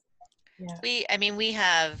 Yes. Yeah. We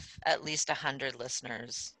have at least 100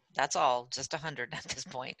 listeners. That's all, just 100 at this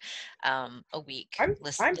point, a week. I'm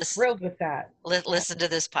thrilled with that. Listen to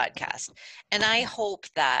this podcast. And I hope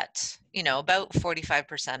that, about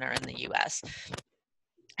 45% are in the US.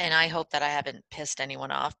 And I hope that I haven't pissed anyone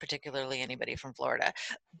off, particularly anybody from Florida.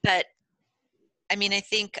 But I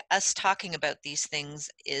think us talking about these things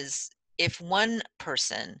is, if one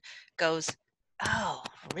person goes, oh,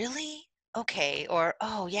 really? Okay. Or,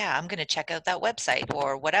 oh yeah, I'm going to check out that website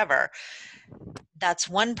or whatever. That's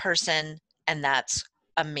one person, and that's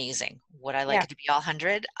amazing. Would I like it to be all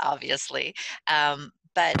 100? Obviously.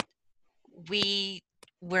 But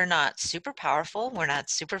we're not super powerful. We're not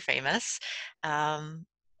super famous,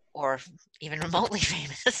 or even remotely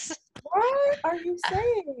famous. What are you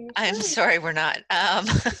saying? I'm sorry, we're not.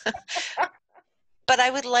 But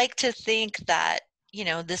I would like to think that,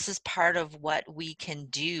 this is part of what we can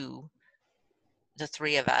do, the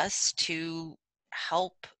three of us, to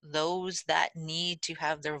help those that need to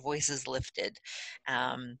have their voices lifted.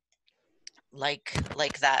 Like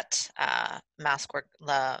that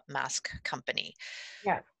the mask company.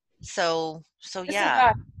 Yeah. So this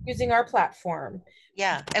yeah. Is using our platform.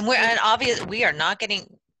 Yeah. And we are not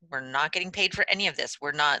getting paid for any of this.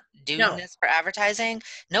 We're not doing this for advertising.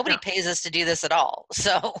 Nobody pays us to do this at all.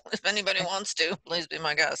 So if anybody wants to, please be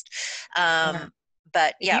my guest.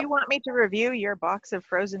 But yeah. If you want me to review your box of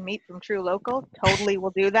frozen meat from True Local, totally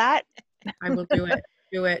will do that. I will do it.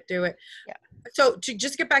 Do it. Yeah. So to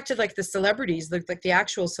just get back to like the celebrities, like the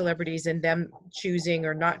actual celebrities and them choosing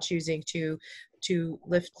or not choosing to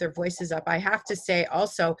lift their voices up, I have to say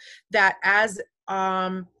also that as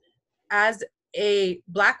a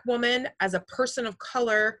Black woman, as a person of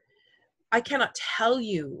color, I cannot tell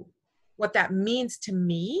you what that means to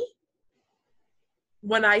me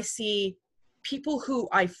when I see people who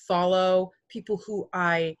I follow, people who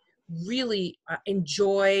I really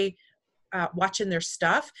enjoy watching their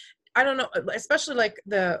stuff. I don't know, especially like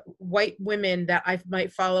the white women that I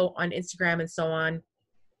might follow on Instagram and so on.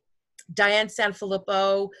 Diane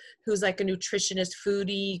Sanfilippo, who's like a nutritionist,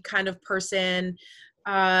 foodie kind of person.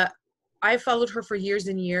 I followed her for years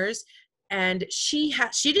and years, and she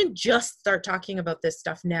didn't just start talking about this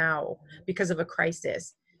stuff now because of a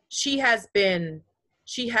crisis. She has been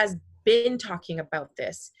talking about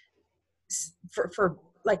this for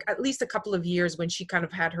like at least a couple of years, when she kind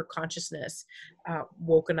of had her consciousness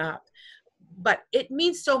woken up. But it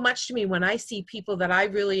means so much to me when I see people that I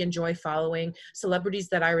really enjoy following, celebrities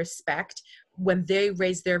that I respect, when they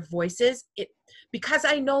raise their voices, because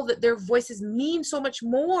I know that their voices mean so much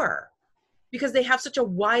more, because they have such a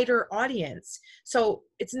wider audience. So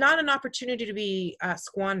it's not an opportunity to be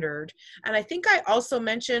squandered. And I think I also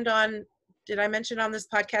mentioned did I mention on this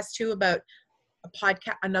podcast too about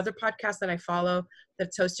another podcast that I follow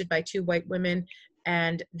that's hosted by two white women,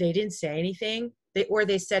 and they didn't say anything.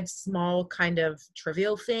 They said small kind of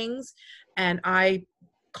trivial things. And I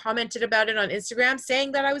commented about it on Instagram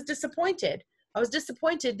saying that I was disappointed. I was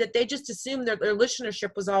disappointed that they just assumed that their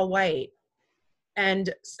listenership was all white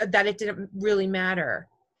and that it didn't really matter.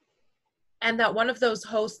 And that one of those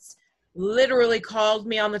hosts literally called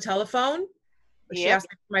me on the telephone. She asked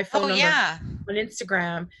me for my phone number on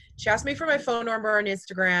Instagram. She asked me for my phone number on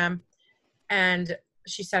Instagram. And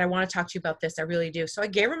she said, I want to talk to you about this. I really do. So I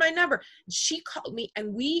gave her my number. She called me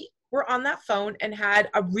and we were on that phone and had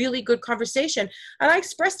a really good conversation. And I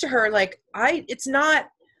expressed to her, like, it's not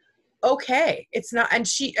okay. It's not. And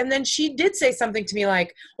then she did say something to me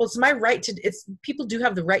like, well, it's my right people do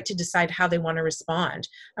have the right to decide how they want to respond.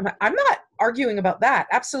 I'm not arguing about that.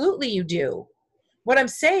 Absolutely you do. What I'm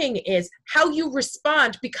saying is how you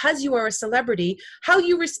respond, because you are a celebrity, how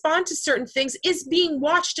you respond to certain things is being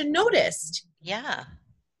watched and noticed. Yeah.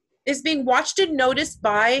 Is being watched and noticed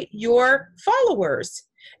by your followers.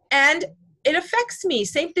 And it affects me.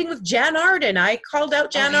 Same thing with Jan Arden. I called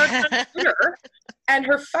out Jan Arden on Twitter, and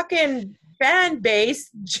her fucking fan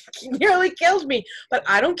base nearly killed me. But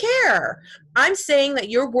I don't care. I'm saying that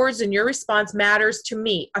your words and your response matters to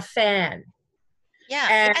me, a fan.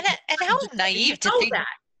 Yeah. And how naive to think that.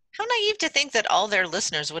 How naive to think that all their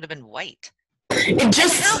listeners would have been white. It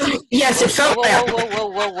just, yes, it felt that.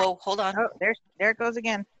 Whoa. Hold on. Oh, there it goes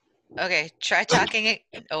again. Okay, try talking.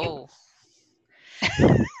 Oh.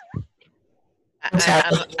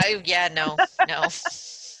 No.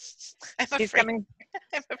 She's coming.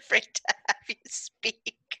 I'm afraid to have you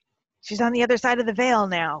speak. She's on the other side of the veil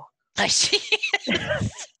now. I see.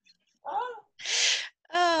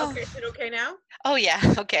 Oh. Okay, is it okay now? Oh yeah,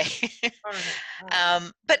 okay. All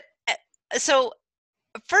right. But so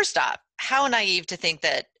first off, how naive to think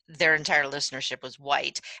that their entire listenership was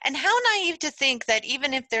white, and how naive to think that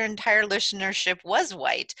even if their entire listenership was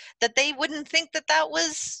white, that they wouldn't think that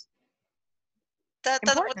was that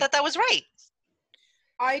was right.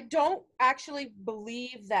 I don't actually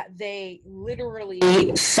believe that they literally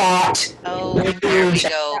thought. Oh, there we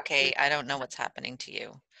go. Okay, I don't know what's happening to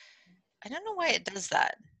you. I don't know why it does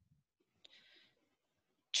that.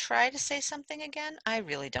 Try to say something again. I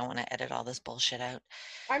really don't want to edit all this bullshit out.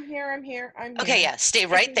 I'm here. Okay, yeah, stay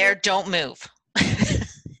right there. Don't move.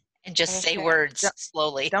 And just say words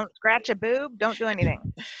slowly. Don't scratch a boob. Don't do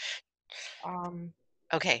anything.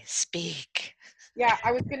 Okay, speak. Yeah,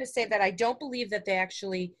 I was going to say that I don't believe that they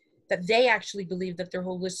actually believe that their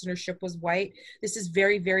whole listenership was white. This is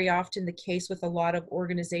very, very often the case with a lot of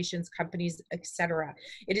organizations, companies, etc.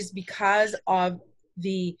 It is because of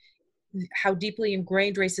how deeply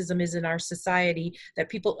ingrained racism is in our society that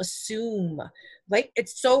people assume, like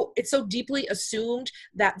it's so deeply assumed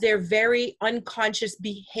that their very unconscious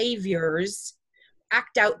behaviors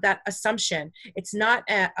act out that assumption. It's not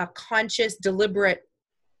a conscious, deliberate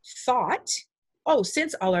thought. Oh,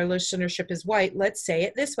 since all our listenership is white, let's say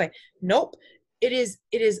it this way. Nope. It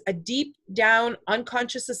is a deep down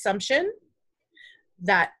unconscious assumption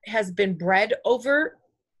that has been bred over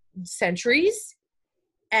centuries.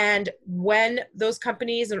 And when those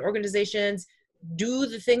companies and organizations do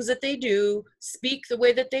the things that they do, speak the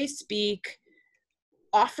way that they speak,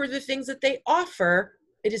 offer the things that they offer,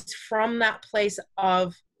 it is from that place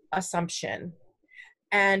of assumption.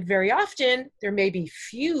 And very often there may be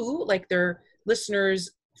few, like their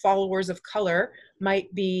listeners, followers of color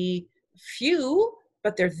might be few,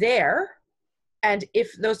 but they're there. And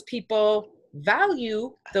if those people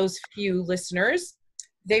value those few listeners,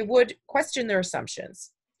 they would question their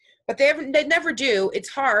assumptions. But they never do. It's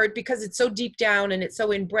hard because it's so deep down and it's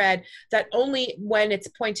so inbred that only when it's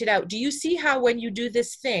pointed out. Do you see how when you do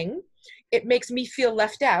this thing, it makes me feel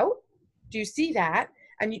left out? Do you see that?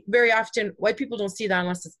 And very often white people don't see that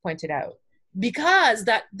unless it's pointed out. Because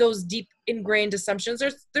those deep ingrained assumptions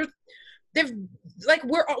they've like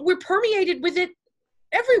we're permeated with it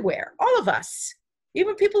everywhere, all of us,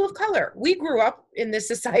 even people of color. We grew up in this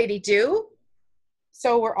society too,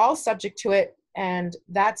 so we're all subject to it, and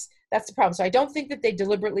that's the problem. So I don't think that they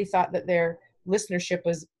deliberately thought that their listenership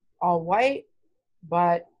was all white,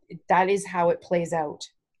 but that is how it plays out.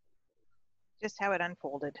 Just how it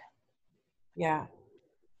unfolded. Yeah.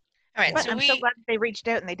 All right, But so I'm so glad that they reached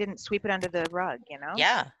out and they didn't sweep it under the rug, you know?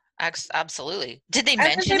 Yeah, absolutely. Did they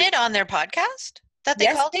mention it on their podcast that they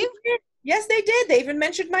called you? Did. Yes, they did. They even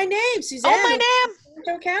mentioned my name, Suzanne. Oh, my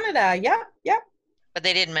name. Canada. Yep. But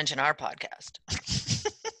they didn't mention our podcast.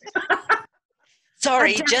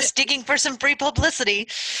 Sorry, just digging for some free publicity.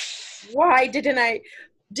 Why didn't I?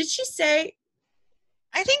 Did she say?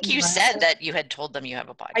 I think you said that you had told them you have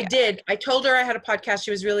a podcast. I did. I told her I had a podcast.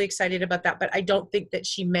 She was really excited about that, but I don't think that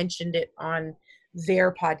she mentioned it on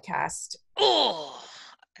their podcast. Oh,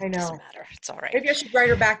 I know. Doesn't matter. It's all right. Maybe I should write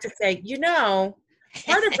her back to say,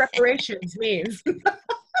 part of reparations means.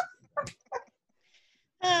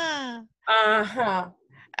 Uh-huh.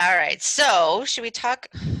 All right. So, should we talk?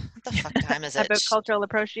 What the fuck time is it? About cultural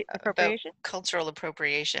appropriation? About cultural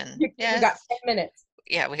appropriation. We got 10 minutes.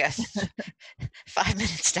 Yeah, we got 5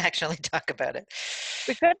 minutes to actually talk about it.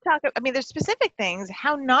 We could talk. I mean, there's specific things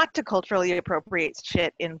how not to culturally appropriate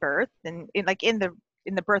shit in birth, and in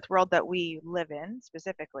the birth world that we live in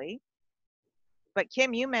specifically. But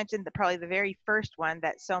Kim, you mentioned probably the very first one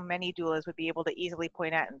that so many doulas would be able to easily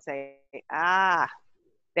point at and say, "Ah,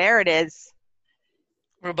 there it is,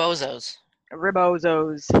 Rebozos.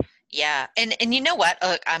 ribozos." Yeah, and you know what?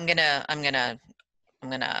 I'm gonna.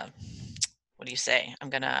 What do you say? I'm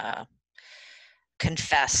gonna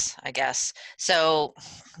confess, I guess. So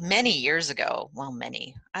many years ago, well,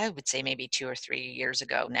 I would say maybe 2 or 3 years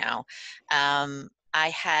ago now, I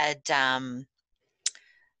had,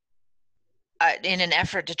 in an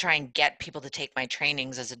effort to try and get people to take my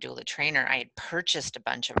trainings as a doula trainer, I had purchased a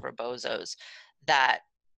bunch of Rebozos that,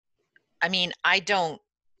 I mean, I don't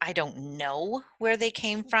know where they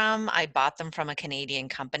came from. I bought them from a Canadian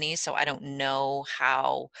company, so I don't know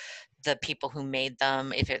how the people who made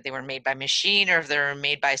them, if they were made by machine or if they were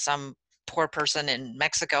made by some poor person in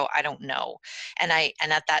Mexico, I don't know. And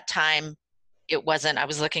at that time, it wasn't. I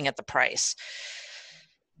was looking at the price,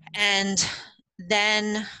 and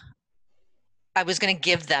then I was going to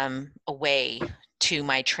give them away to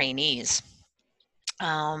my trainees.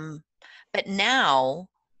 But now,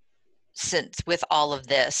 since with all of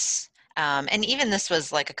this, and even this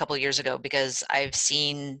was like a couple of years ago, because I've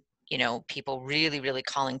seen, people really, really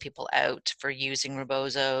calling people out for using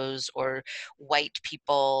Rebozos, or white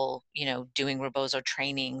people, doing Rebozo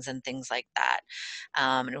trainings and things like that.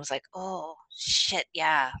 And it was like, oh shit,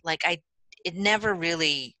 yeah. Like it never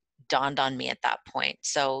really dawned on me at that point.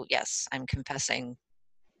 So yes, I'm confessing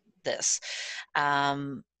this.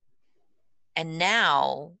 And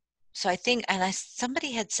now, so I think,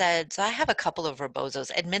 somebody had said, so I have a couple of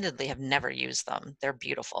Rebozos, admittedly have never used them. They're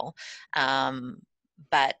beautiful.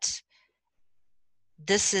 But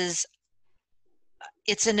it's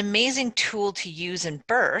an amazing tool to use in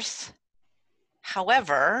birth.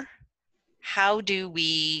 However, how do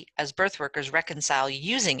we as birth workers reconcile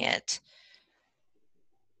using it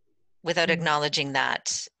without acknowledging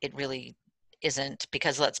that it really isn't?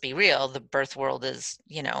 Because let's be real, the birth world is,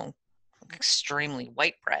 extremely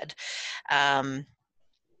white bread.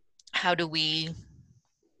 How do we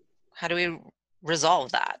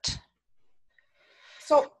resolve that?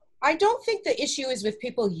 So I don't think the issue is with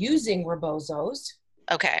people using Rebozos.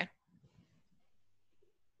 Okay.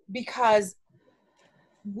 Because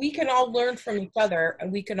we can all learn from each other,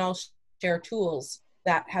 and we can all share tools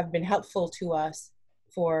that have been helpful to us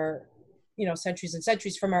for, centuries and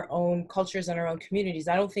centuries, from our own cultures and our own communities.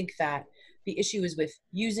 I don't think that the issue is with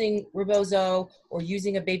using Rebozo or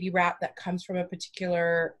using a baby wrap that comes from a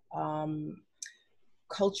particular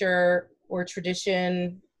culture or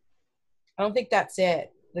tradition. I don't think that's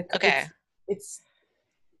it. Okay. It's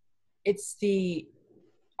the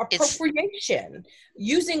appropriation.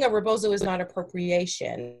 Using a Rebozo is not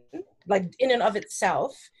appropriation, like in and of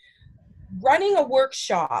itself. Running a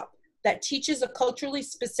workshop that teaches a culturally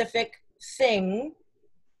specific thing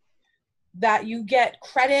that you get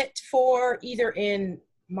credit for, either in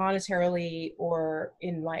monetarily or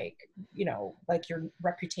in like your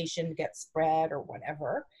reputation gets spread or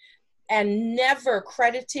whatever, and never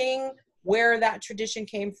crediting where that tradition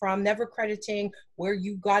came from, never crediting where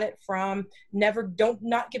you got it from,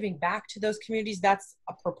 not giving back to those communities, that's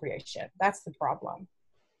appropriation. That's the problem.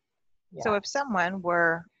 Yeah. So if someone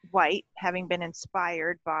were white, having been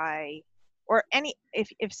inspired by, or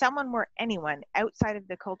if someone were anyone outside of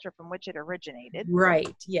the culture from which it originated,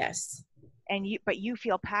 right? Yes. But you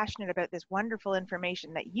feel passionate about this wonderful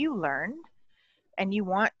information that you learned, and you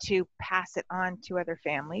want to pass it on to other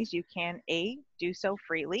families, you can do so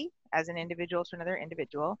freely as an individual to another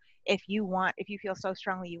individual. If you feel so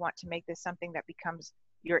strongly you want to make this something that becomes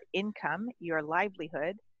your income, your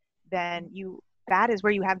livelihood, then that is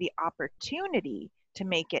where you have the opportunity to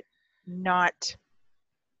make it not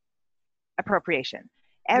appropriation.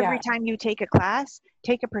 Every time you take a class,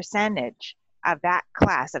 take a percentage of that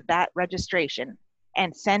class, of that registration,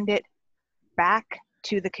 and send it back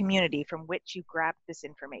to the community from which you grabbed this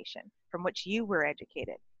information, from which you were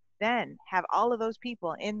educated. Then have all of those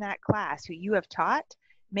people in that class who you have taught,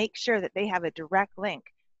 make sure that they have a direct link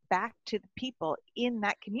back to the people in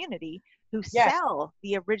that community who sell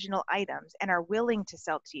the original items and are willing to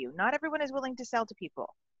sell to you. Not everyone is willing to sell to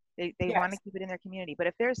people. They want to keep it in their community. But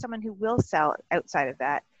if there's someone who will sell outside of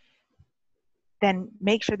that, then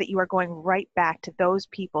make sure that you are going right back to those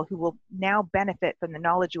people who will now benefit from the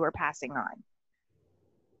knowledge you are passing on.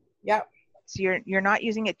 Yep. So you're not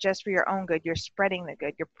using it just for your own good. You're spreading the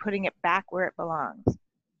good. You're putting it back where it belongs.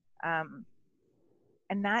 And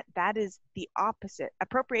And that is the opposite.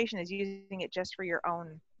 Appropriation is using it just for your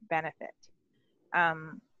own benefit.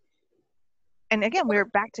 And again, we're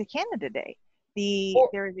back to Canada Day.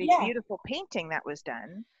 There is a beautiful painting that was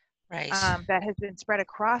done, Right. that has been spread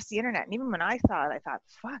across the internet. And even when I saw it, I thought,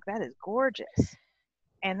 fuck, that is gorgeous.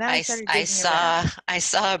 And then I started digging around. I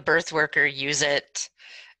saw a birth worker use it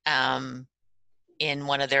in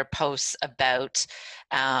one of their posts about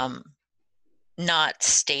not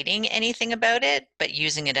stating anything about it, but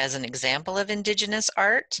using it as an example of Indigenous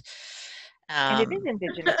art. And it is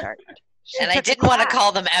Indigenous art. And I didn't want to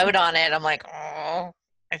call them out on it. I'm like, oh,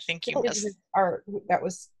 I think you must. Art that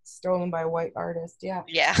was stolen by a white artist. Yeah.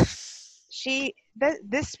 Yeah.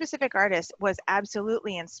 This specific artist was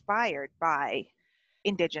absolutely inspired by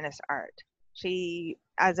Indigenous art. She's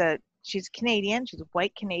Canadian. She's a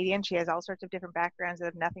white Canadian. She has all sorts of different backgrounds that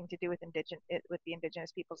have nothing to do with the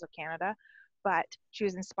Indigenous peoples of Canada, but she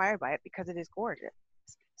was inspired by it because it is gorgeous.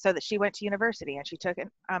 So that she went to university and she took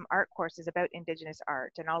art courses about Indigenous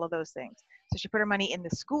art and all of those things. So she put her money in the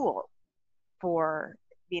school for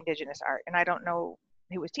the Indigenous art. And I don't know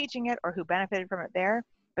who was teaching it or who benefited from it there.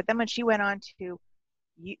 But then when she went on to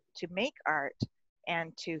make art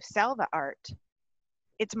and to sell the art,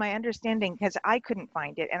 it's my understanding, because I couldn't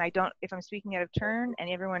find it, and I don't, if I'm speaking out of turn and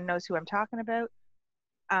everyone knows who I'm talking about,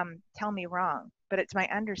 tell me wrong. But it's my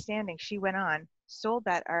understanding she went on, sold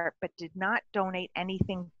that art, but did not donate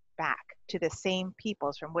anything back to the same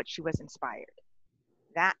peoples from which she was inspired.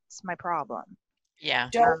 That's my problem. Yeah.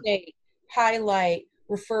 Donate, highlight,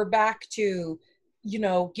 refer back to,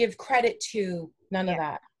 give credit to, none of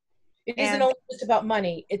that. It isn't only just about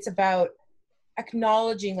money. It's about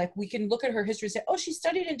acknowledging, like, we can look at her history and say, oh, she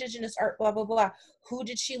studied Indigenous art, blah, blah, blah. Who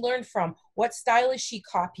did she learn from? What style is she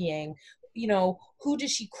copying? Who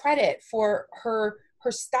does she credit for her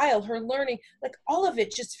style, her learning? Like, all of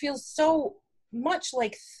it just feels so much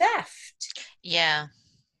like theft. Yeah.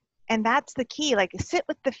 And that's the key. Like, sit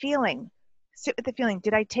with the feeling.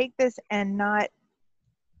 Did I take this and not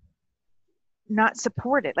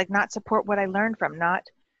support it? Like, not support what I learned from, not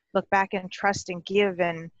look back and trust and give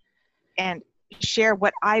and share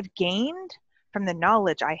what I've gained from the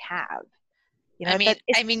knowledge I have. You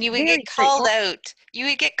would get called out. You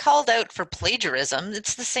would get called out for plagiarism.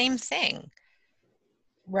 It's the same thing.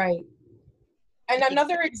 Right. And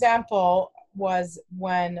another example was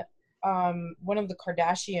when one of the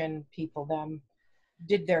Kardashian people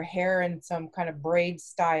did their hair in some kind of braid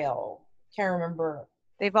style. Can't remember.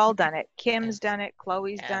 They've all done it. Kim's done it.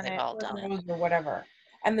 Chloe's done it. All done it. Or whatever.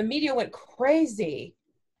 And the media went crazy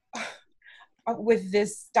with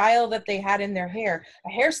this style that they had in their hair. A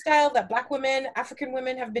hairstyle that Black women, African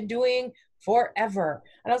women have been doing forever.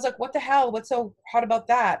 And I was like, what the hell? What's so hot about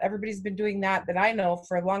that? Everybody's been doing that I know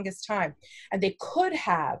for the longest time. And they could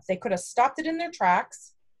have stopped it in their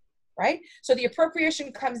tracks, right? So the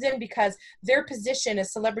appropriation comes in because their position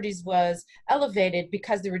as celebrities was elevated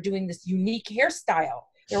because they were doing this unique hairstyle.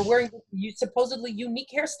 They were wearing supposedly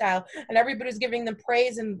unique hairstyle, and everybody's giving them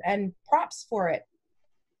praise and props for it.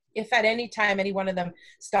 If at any time any one of them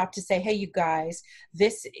stopped to say, hey, you guys,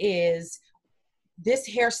 this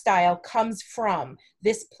hairstyle comes from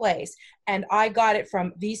this place, and I got it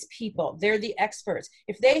from these people. They're the experts.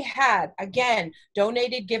 If they had, again,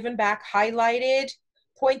 donated, given back, highlighted,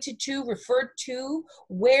 pointed to, referred to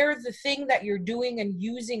where the thing that you're doing and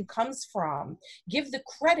using comes from, give the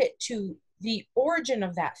credit to the origin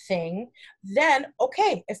of that thing, then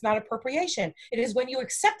okay, it's not appropriation. It is when you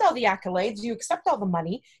accept all the accolades, you accept all the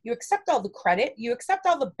money, you accept all the credit, you accept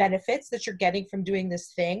all the benefits that you're getting from doing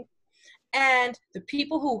this thing, and the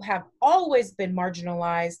people who have always been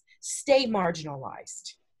marginalized stay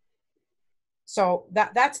marginalized. So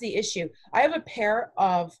that's the issue. I have a pair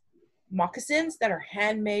of moccasins that are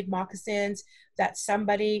handmade moccasins that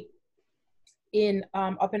somebody in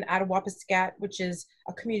up in Attawapiskat, which is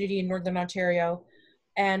a community in Northern Ontario,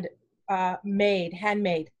 and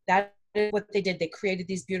handmade. That is what they did. They created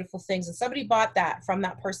these beautiful things, and somebody bought that from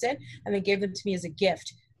that person and they gave them to me as a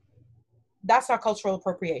gift. That's not cultural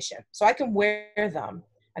appropriation. So I can wear them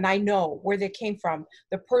and I know where they came from.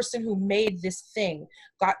 The person who made this thing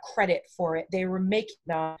got credit for it. They were making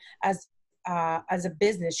them as a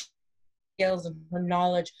business, skills and her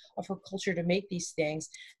knowledge of her culture to make these things,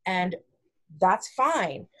 and that's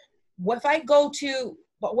fine. But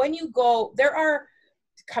when you go, there are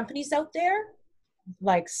companies out there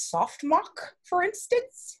like Softmock, for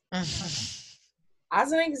instance,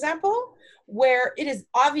 as an example, where it is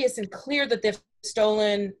obvious and clear that they've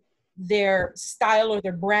stolen their style or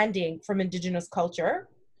their branding from Indigenous culture.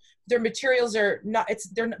 Their materials are not,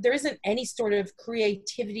 there isn't any sort of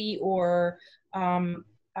creativity or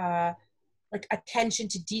like attention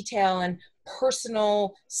to detail and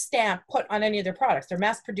personal stamp put on any of their products. They're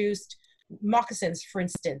mass-produced moccasins, for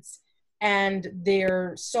instance, and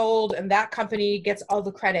they're sold, and that company gets all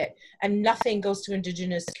the credit, and nothing goes to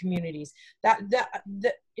Indigenous communities.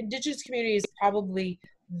 The Indigenous community is probably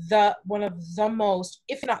one of the most,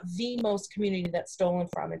 if not the most, community that's stolen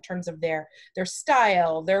from in terms of their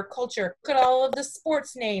style, their culture. Look at all of the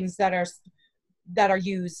sports names that are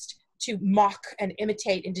used to mock and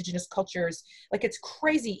imitate Indigenous cultures. Like, it's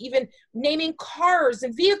crazy. Even naming cars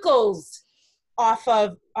and vehicles off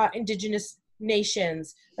of Indigenous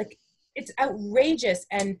nations. Like, it's outrageous.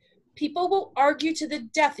 And people will argue to the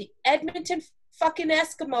death. The Edmonton fucking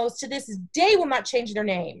Eskimos to this day will not change their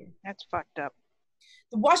name. That's fucked up.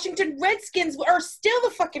 The Washington Redskins are still the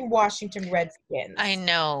fucking Washington Redskins. I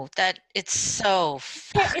know that it's so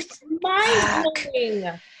It's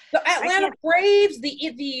mind-blowing. The Atlanta Braves,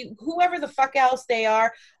 the whoever the fuck else they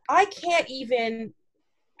are, I can't even.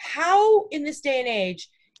 How in this day and age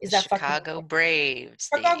is that Chicago Braves?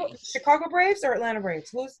 Chicago Braves or Atlanta Braves?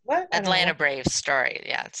 Who's what? Atlanta Braves. Sorry,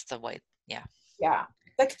 yeah, it's the white. Yeah. Yeah,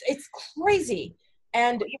 like it's crazy.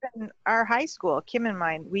 And even our high school, Kim and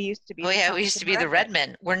mine, we used to be. Oh yeah, we used to be the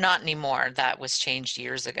Redmen. We're not anymore. That was changed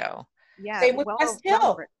years ago. Yeah, same with West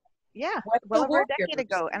Hill. Well over a decade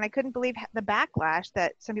ago, and I couldn't believe the backlash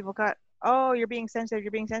that some people got. Oh, you're being sensitive.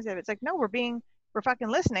 You're being sensitive. It's like, no, we're fucking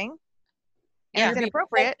listening. And it's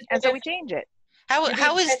inappropriate, and so we change it.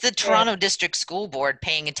 How is the Toronto District School Board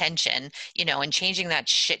paying attention, and changing that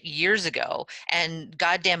shit years ago? And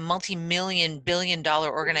goddamn multi-billion-dollar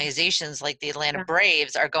organizations like the Atlanta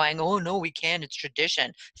Braves are going, oh no, we can't. It's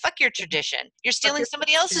tradition. Fuck your tradition. You're stealing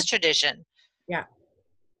somebody else's tradition. Yeah.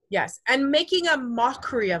 Yes, and making a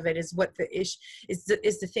mockery of it is what the issue is.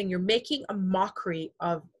 The thing. You're making a mockery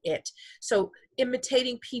of it. So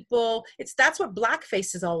imitating people, that's what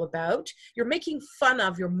blackface is all about. You're making fun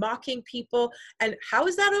of, you're mocking people, and how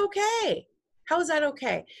is that okay? How is that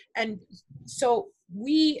okay? And so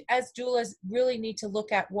we as doulas really need to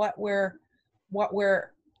look at what we're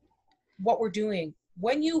doing.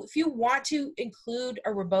 If you want to include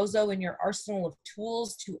a rebozo in your arsenal of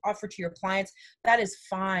tools to offer to your clients, that is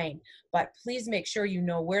fine. But please make sure you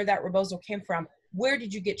know where that rebozo came from. Where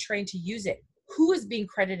did you get trained to use it? Who is being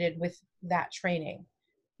credited with that training?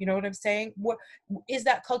 You know what I'm saying? What is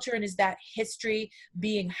that culture, and is that history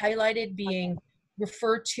being highlighted, being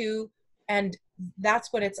referred to? And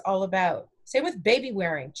that's what it's all about. Same with baby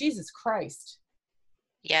wearing. Jesus Christ.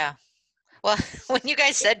 Yeah. Well, when you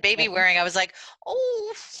guys said baby wearing, I was like,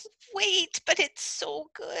 oh, wait, but it's so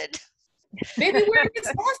good. Baby wearing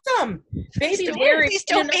is awesome. Baby wearing. Please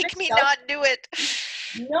don't make me not do it.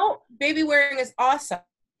 No, baby wearing is awesome.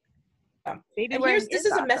 Baby wearing this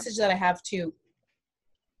is a message that I have too.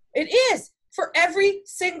 It is for every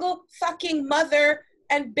single fucking mother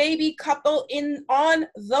and baby couple on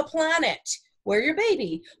the planet. Wear your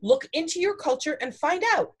baby. Look into your culture and find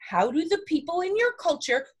out, how do the people in your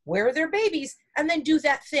culture wear their babies, and then do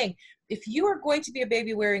that thing. If you are going to be a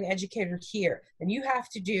baby wearing educator here, then you have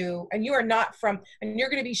to do, and you are not from, and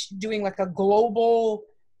you're going to be doing like a global,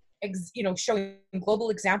 showing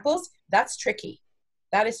global examples, that's tricky.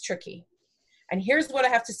 That is tricky. And here's what I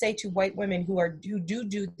have to say to white women who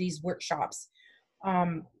do these workshops.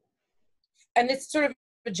 And it's sort of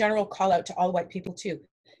a general call out to all white people too.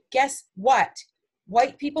 Guess what?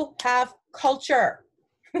 White people have culture.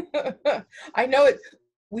 I know it.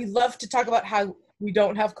 We love to talk about how we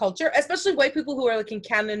don't have culture, especially white people who are like in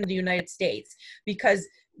Canada and the United States, because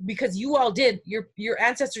you all did, your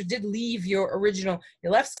ancestors did leave your original. You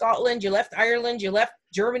left Scotland, you left Ireland, you left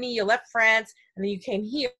Germany, you left France, and then you came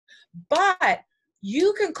here. But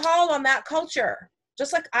you can call on that culture.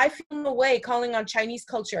 Just like I feel the way calling on Chinese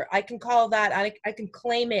culture, I can call that, I can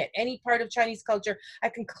claim it. Any part of Chinese culture, I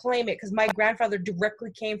can claim it because my grandfather directly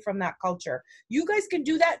came from that culture. You guys can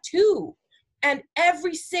do that too. And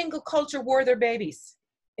every single culture wore their babies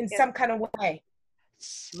in some kind of way.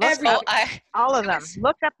 All of them.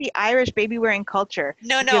 Look up the Irish baby wearing culture.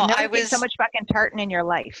 No, You've never seen so much fucking tartan in your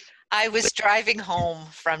life. I was driving home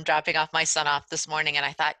from dropping off my son off this morning, and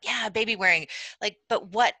I thought, yeah, baby wearing. Like,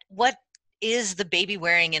 but what is the baby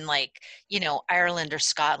wearing in, like, Ireland or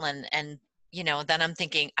Scotland? And then I'm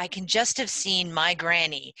thinking, I can just have seen my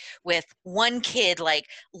granny with one kid like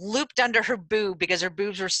looped under her boob because her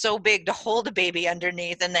boobs were so big to hold a baby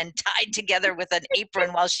underneath, and then tied together with an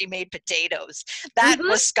apron while she made potatoes. That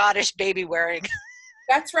was Scottish baby wearing.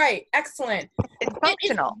 That's right. Excellent. It's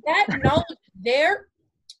functional. That knowledge there,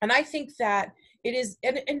 and I think that it is,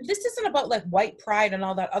 and this isn't about like white pride and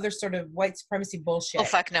all that other sort of white supremacy bullshit. Oh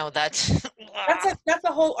fuck no, that's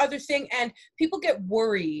a whole other thing. And people get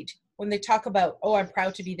worried when they talk about, oh, I'm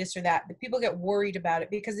proud to be this or that, the people get worried about it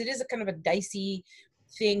because it is a kind of a dicey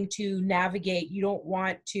thing to navigate. You don't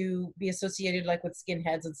want to be associated like with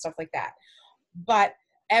skinheads and stuff like that. But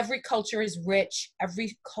every culture is rich.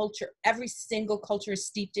 Every single culture is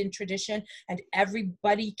steeped in tradition, and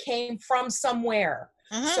everybody came from somewhere.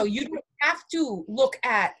 So you don't have to look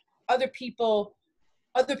at other people's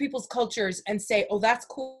cultures and say, oh, that's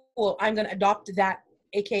cool, I'm going to adopt that,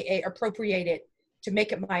 aka appropriate it to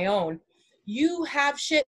make it my own. You have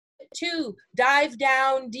shit too. Dive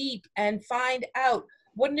down deep and find out.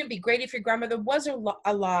 Wouldn't it be great if your grandmother was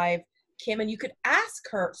alive, Kim, and you could ask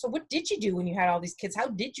her, so what did you do when you had all these kids? How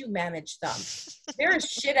did you manage them? There is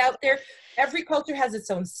shit out there. Every culture has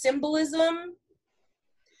its own symbolism,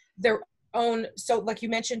 their own, so like you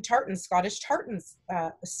mentioned tartans, Scottish tartans,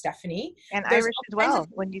 Stephanie. And There's Irish all as kinds well. of-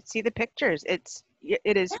 When you see the pictures, it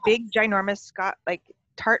is big, ginormous like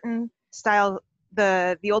tartan style,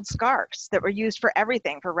 the old scarves that were used for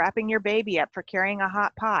everything, for wrapping your baby up, for carrying a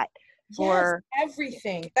hot pot, for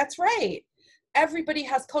everything. That's right. Everybody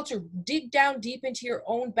has culture. Dig down deep into your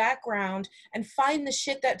own background and find the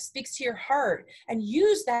shit that speaks to your heart and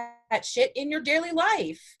use that shit in your daily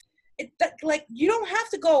life. Like, you don't have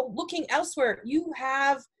to go looking elsewhere. You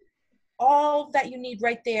have all that you need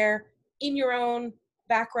right there in your own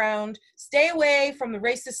background. Stay away from the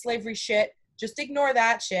racist slavery shit. Just ignore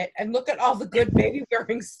that shit and look at all the good baby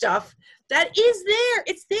wearing stuff that is there.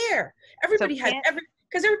 It's there. Everybody had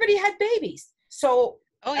because everybody had babies. So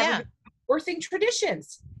birthing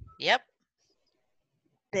traditions. Yep.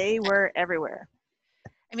 They were everywhere.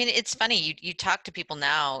 I mean, it's funny. You talk to people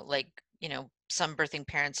now, like, some birthing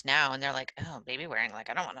parents now, and they're like, oh, baby wearing, like,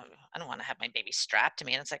 I don't want to have my baby strapped to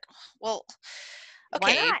me. And it's like, well,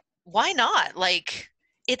 okay, why not? Like,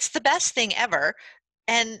 it's the best thing ever.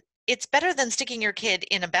 And it's better than sticking your kid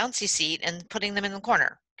in a bouncy seat and putting them in the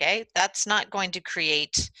corner. Okay. That's not going to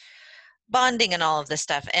create bonding and all of this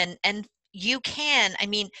stuff. And you can, I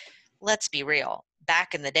mean, let's be real.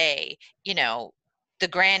 Back in the day, the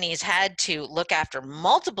grannies had to look after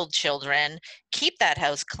multiple children, keep that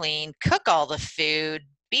house clean, cook all the food,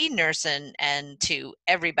 be nursing and to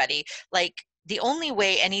everybody. Like, the only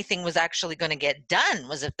way anything was actually going to get done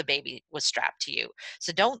was if the baby was strapped to you.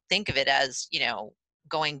 So don't think of it as,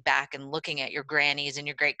 going back and looking at your grannies and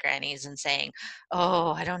your great grannies and saying,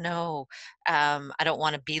 oh, I don't know. I don't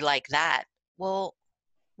want to be like that. Well,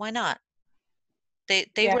 why not?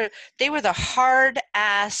 They were the hard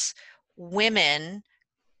ass women,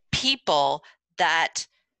 people that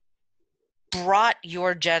brought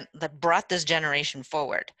this generation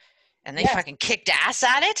forward, and they fucking kicked ass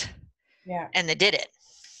at it. Yeah. And they did it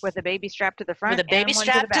with a baby strapped to the front, with a baby and one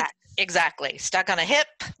strapped to the back. Exactly, stuck on a hip,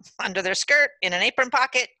 under their skirt, in an apron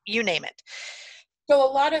pocket, you name it. So a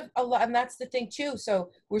lot, and that's the thing too. So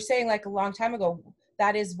we're saying, like, a long time ago,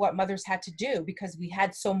 that is what mothers had to do because we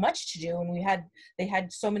had so much to do, and they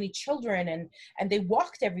had so many children, and they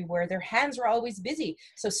walked everywhere. Their hands were always busy.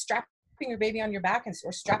 So strapping your baby on your back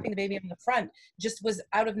or strapping the baby on the front just was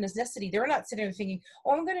out of necessity. They were not sitting there thinking,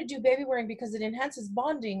 oh, I'm going to do baby wearing because it enhances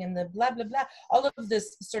bonding and the blah, blah, blah. All of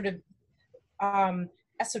this sort of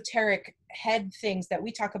esoteric head things that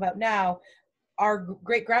we talk about now, our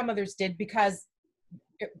great grandmothers did because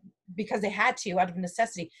they had to, out of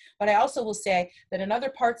necessity. But I also will say that in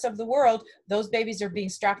other parts of the world, those babies are being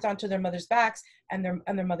strapped onto their mothers' backs and their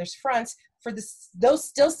mothers' fronts for those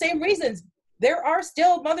still same reasons. There are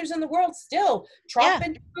still mothers in the world still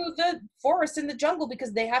tromping through the forest and the jungle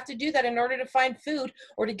because they have to do that in order to find food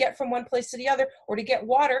or to get from one place to the other or to get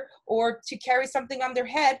water or to carry something on their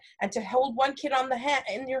head, and to hold one kid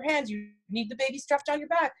in your hands, you need the baby strapped on your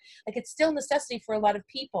back. Like, it's still necessity for a lot of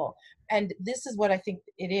people. And this is what I think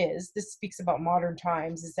it is. This speaks about modern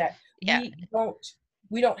times, is that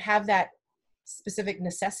we don't have that specific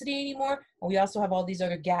necessity anymore, and we also have all these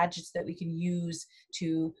other gadgets that we can use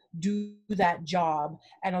to do that job.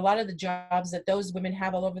 And a lot of the jobs that those women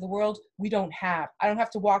have all over the world, we don't have. I don't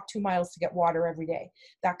have to walk 2 miles to get water every day,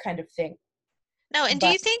 that kind of thing. No, and do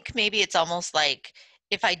you think maybe it's almost like,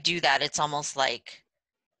 if I do that, it's almost like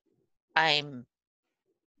I'm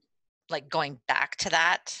like going back to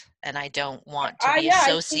that, and I don't want to be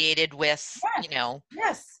associated with,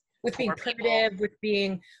 with being primitive, with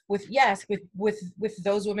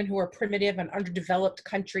those women who are primitive and underdeveloped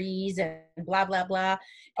countries and blah blah blah.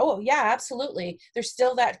 Oh yeah, absolutely. There's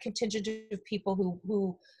still that contingent of people who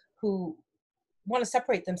want to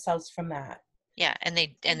separate themselves from that. Yeah, and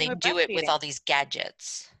they do it with all these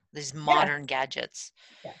gadgets, these modern gadgets.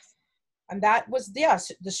 Yes, and that was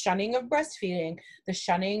the shunning of breastfeeding, the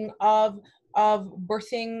shunning of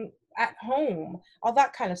birthing at home. All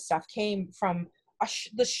that kind of stuff came from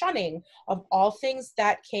the shunning of all things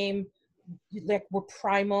that came, like, were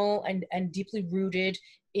primal and deeply rooted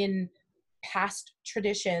in past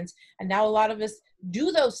traditions. And now a lot of us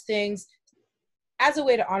do those things as a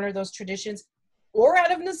way to honor those traditions, or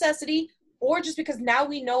out of necessity, or just because now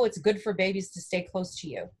we know it's good for babies to stay close to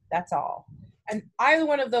you. That's all. And either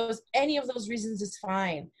one of those, any of those reasons is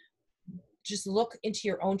fine. Just look into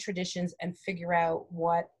your own traditions and figure out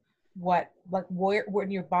what like where, when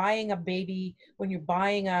you're buying a baby, when you're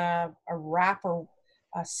buying a wrap or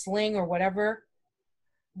a sling or whatever,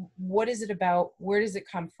 what is it about? Where does it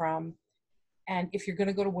come from? And if you're going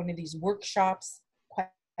to go to one of these workshops,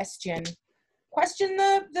 question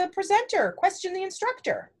the presenter, question the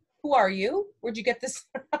instructor. Who are you? Where'd you get this?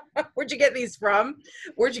 Where'd you get these from?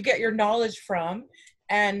 Where'd you get your knowledge from?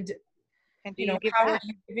 And do you know, give how back? are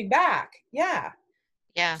you giving back? Yeah.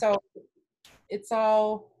 Yeah. So it's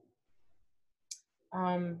all,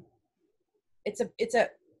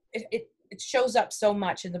 it shows up so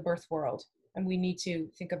much in the birth world, and we need to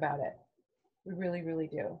think about it. We really, really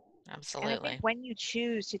do. Absolutely. And I think when you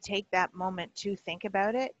choose to take that moment to think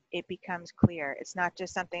about it, it becomes clear. It's not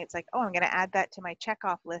just something, it's like, oh, I'm going to add that to my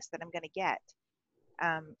checkoff list that I'm going to get.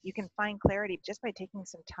 You can find clarity just by taking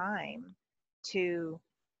some time to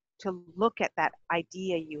look at that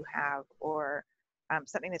idea you have, or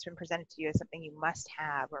something that's been presented to you as something you must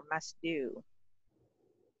have or must do.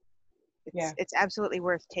 It's absolutely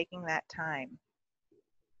worth taking that time.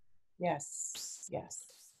 Yes.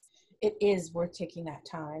 It is worth taking that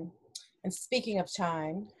time. And speaking of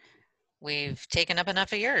time, we've taken up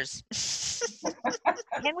enough of yours.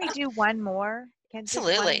 Can we do one more?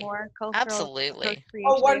 Absolutely. Just one more cultural Absolutely.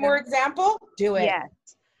 One more example? Do it. Yes.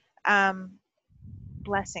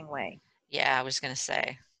 Blessing way. Yeah, I was going to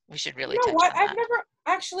say, we should really You know touch what? on that. I've never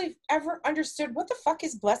actually ever understood what the fuck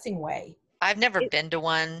is blessing way. I've never been to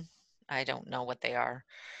one. I don't know what they are.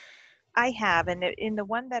 I have, and in the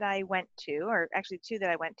one that I went to, or actually two that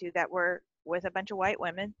I went to that were with a bunch of white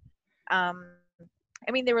women, I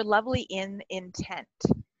mean, they were lovely in intent.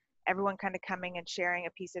 Everyone kind of coming and sharing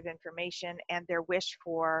a piece of information and their wish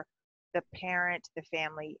for the parent, the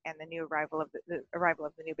family, and the new arrival of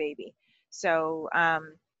the new baby. So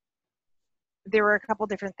there were a couple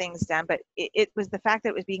different things done, but it was the fact that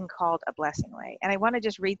it was being called a blessing way. And I want to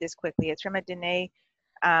just read this quickly. It's from a Dene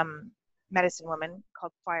medicine woman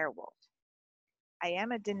called Firewolf. I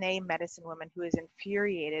am a Dene medicine woman who is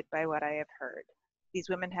infuriated by what I have heard. These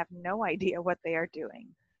women have no idea what they are doing.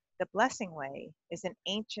 The blessing way is an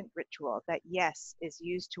ancient ritual that, yes, is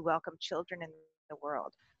used to welcome children in the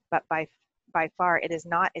world, but by far it is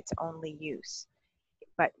not its only use,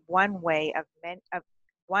 but one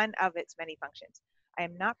of its many functions. I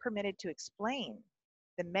am not permitted to explain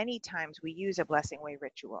the many times we use a blessing way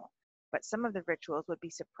ritual, but some of the rituals would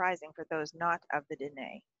be surprising for those not of the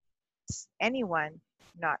Dene. Anyone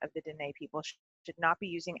not of the Dene people should not be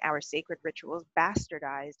using our sacred rituals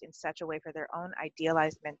bastardized in such a way for their own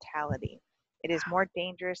idealized mentality. It is more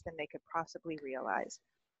dangerous than they could possibly realize.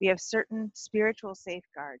 We have certain spiritual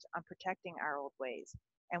safeguards on protecting our old ways,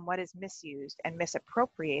 and what is misused and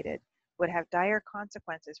misappropriated would have dire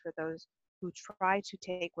consequences for those who try to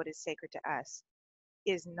take what is sacred to us,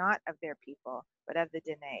 is not of their people, but of the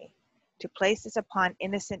Dene. To place this upon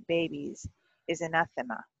innocent babies is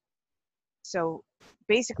anathema. So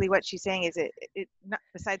basically what she's saying is it not,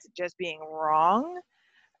 besides it just being wrong,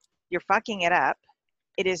 you're fucking it up.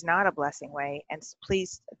 It is not a blessing way. And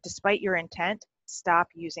please, despite your intent, stop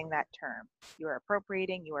using that term. You are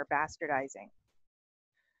appropriating, you are bastardizing.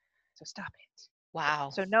 So stop it. Wow.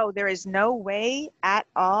 So no, there is no way at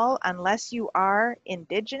all, unless you are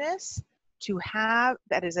indigenous, to have,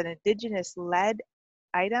 that is an indigenous led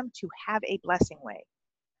item, to have a blessing way.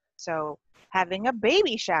 So having a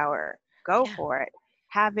baby shower, go for it.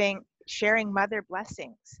 Sharing mother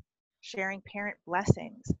blessings, sharing parent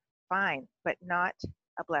blessings, fine, but not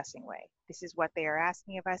a blessing way. This is what they are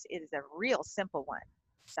asking of us. It is a real simple one.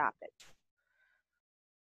 Stop it.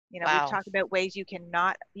 You know, We've talked about ways you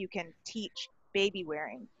can teach baby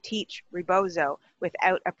wearing, teach rebozo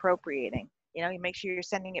without appropriating. You know, you make sure you're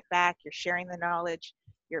sending it back, you're sharing the knowledge,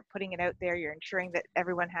 you're putting it out there, you're ensuring that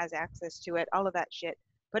everyone has access to it, all of that shit.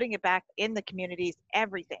 Putting it back in the communities,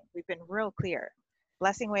 everything. We've been real clear.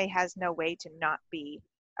 Blessing way has no way to not be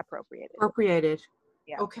appropriated.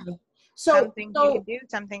 Yeah. Okay. So some things you can do,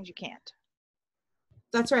 some things you can't.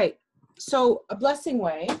 That's right. So a blessing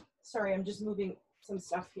way, sorry, I'm just moving some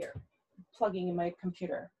stuff here, plugging in my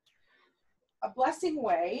computer. A blessing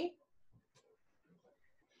way,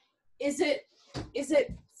 is it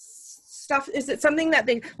something that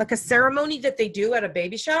they, like a ceremony that they do at a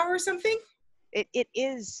baby shower or something? It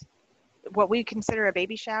is what we consider a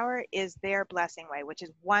baby shower is their blessing way, which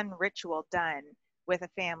is one ritual done with a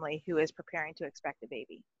family who is preparing to expect a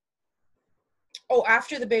baby. Oh,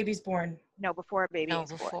 after the baby's born. No, before a baby No, is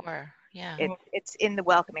born. before. Yeah. It's in the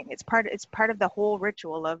welcoming. It's part of the whole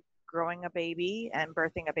ritual of growing a baby and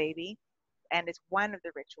birthing a baby, and it's one of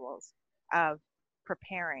the rituals of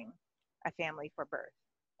preparing a family for birth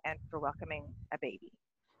and for welcoming a baby.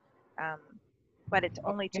 But it's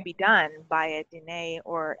only to be done by a Diné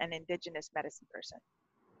or an indigenous medicine person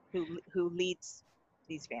who leads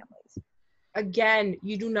these families. Again,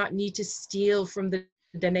 you do not need to steal from the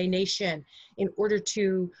Dene Nation in order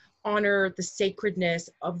to honor the sacredness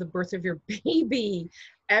of the birth of your baby.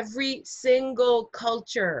 Every single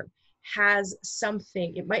culture has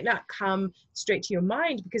something. It might not come straight to your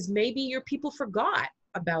mind because maybe your people forgot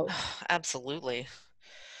about. Absolutely.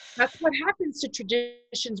 That's what happens to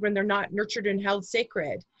traditions when they're not nurtured and held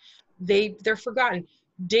sacred. They're forgotten.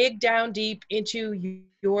 Dig down deep into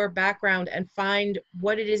your background and find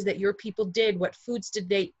what it is that your people did. What foods did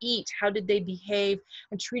they eat? How did they behave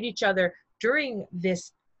and treat each other during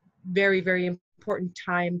this very, very important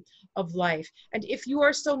time of life? And if you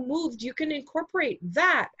are so moved, you can incorporate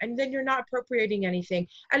that, and then you're not appropriating anything.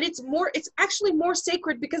 And it's actually more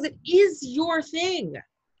sacred because it is your thing.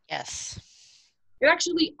 Yes. It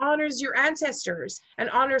actually honors your ancestors and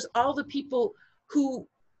honors all the people who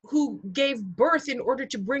gave birth in order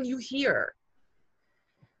to bring you here.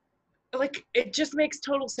 Like, it just makes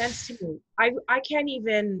total sense to me. I can't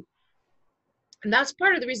even, and that's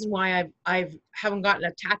part of the reason why I haven't gotten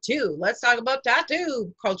a tattoo. Let's talk about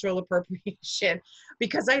tattoo cultural appropriation,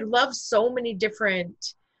 because I love so many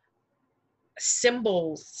different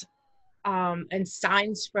symbols and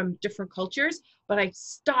signs from different cultures, but I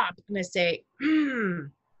stop and I say,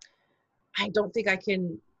 I don't think I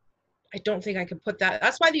can put that.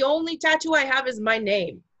 That's why the only tattoo I have is my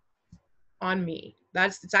name on me.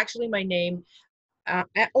 It's actually my name.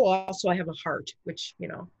 Also I have a heart, which,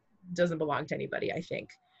 doesn't belong to anybody, I think.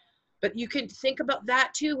 But you can think about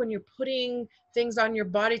that too when you're putting things on your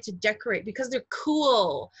body to decorate, because they're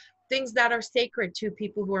cool. Things that are sacred to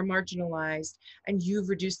people who are marginalized, and you've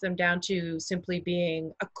reduced them down to simply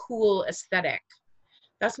being a cool aesthetic.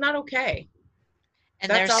 That's not okay. And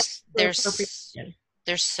That's there's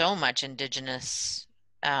so much indigenous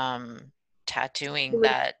tattooing Symbolism,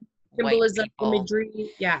 that white people,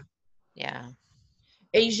 imagery, yeah.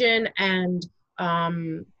 Asian and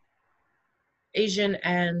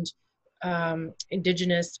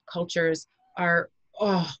indigenous cultures are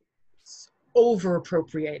over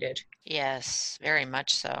appropriated. Yes, very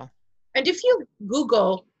much so. And if you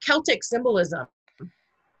Google Celtic symbolism,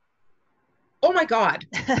 oh my God,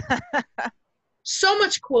 so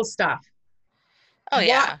much cool stuff. Oh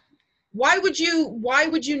yeah. Why would you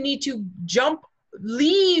need to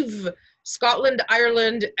leave Scotland,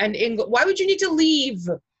 Ireland, and England? Why would you need to leave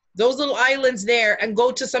those little islands there and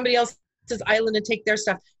go to somebody else's island and take their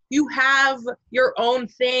stuff? You have your own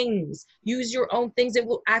things. Use your own things. It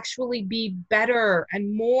will actually be better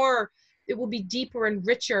and more. It will be deeper and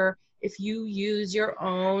richer if you use your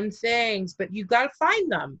own things. But you got to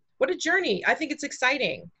find them. What a journey. I think it's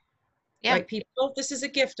exciting. Yeah. Like, people, this is a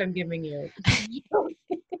gift I'm giving you.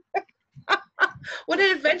 What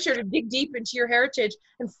an adventure to dig deep into your heritage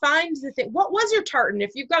and find the thing. What was your tartan?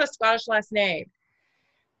 If you've got a Scottish last name,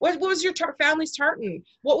 what was your family's tartan?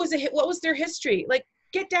 What was their history? Like,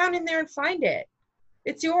 get down in there and find it.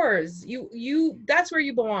 It's yours. That's where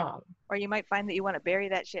you belong. Or you might find that you want to bury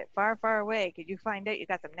that shit far, far away because you find out you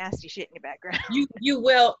got some nasty shit in your background. You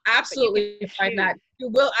will absolutely find that. You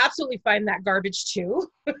will absolutely find that garbage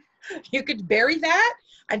too. You could bury that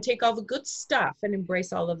and take all the good stuff and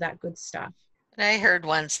embrace all of that good stuff. And I heard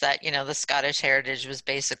once that, the Scottish heritage was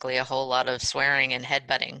basically a whole lot of swearing and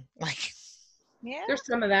headbutting. Like, yeah, there's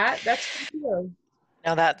some of that. That's true.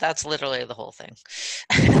 No, that's literally the whole thing.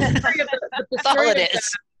 That's all it is.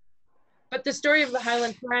 But the story of the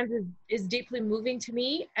Highland clans is deeply moving to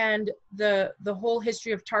me, and the whole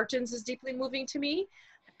history of tartans is deeply moving to me.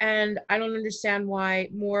 And I don't understand why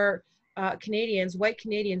more Canadians, white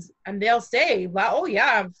Canadians, and they'll say, well, oh yeah,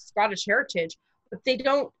 I have Scottish heritage, but they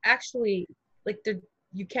don't actually,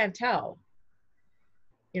 you can't tell,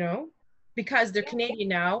 because they're Canadian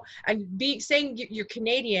now, and saying you're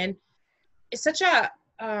Canadian is such a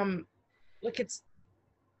it's,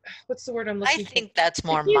 what's the word I'm looking for? I think that's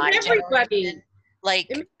more my everybody.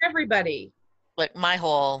 Everybody. Like my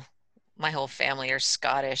whole family are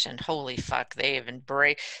Scottish, and holy fuck, they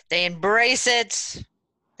embrace it.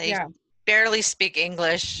 They barely speak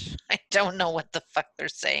English. I don't know what the fuck they're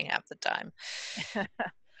saying half the time.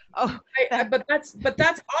 Oh, but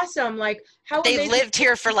that's awesome. Like how They amazing. lived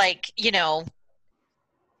here for like,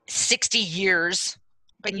 60 years.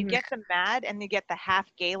 but you get them mad, and you get the half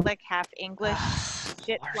Gaelic, half English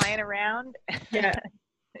shit Lord. flying around. Yeah.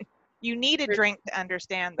 You need a drink to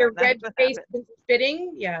understand They're them. That's red what faced happens. and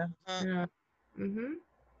spitting. Yeah. Mm. Yeah.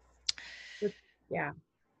 Mm-hmm. Yeah.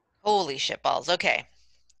 Holy shit balls. Okay.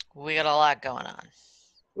 We got a lot going on.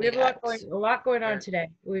 We have a lot going on today.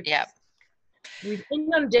 Yeah. We've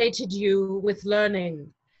inundated you with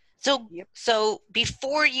learning. So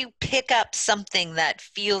before you pick up something that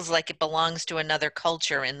feels like it belongs to another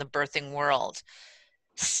culture in the birthing world,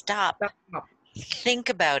 stop. Think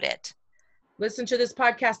about it. Listen to this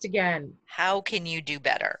podcast again. How can you do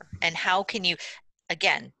better? And how can you,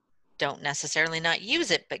 again, don't necessarily not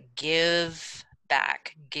use it, but give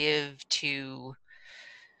back, give to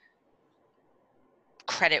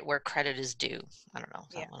credit where credit is due. I don't know.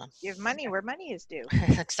 Yeah. Give money where money is due.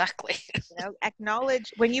 Exactly.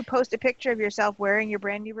 Acknowledge when you post a picture of yourself wearing your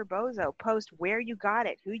brand new Rebozo, post where you got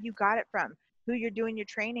it, who you got it from, who you're doing your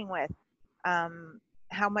training with,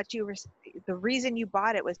 how much the reason you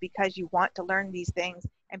bought it was because you want to learn these things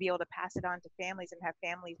and be able to pass it on to families and have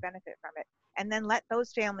families benefit from it. And then let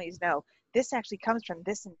those families know this actually comes from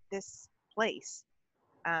this and this place.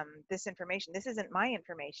 This information, this isn't my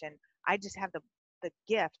information. I just have the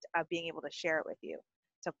gift of being able to share it with you.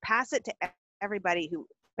 So pass it to everybody who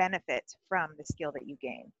benefits from the skill that you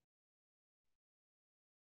gain.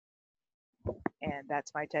 And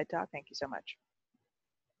that's my TED Talk. Thank you so much.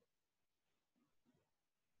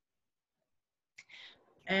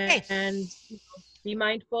 And be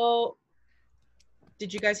mindful.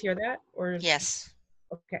 Did you guys hear that? Or yes.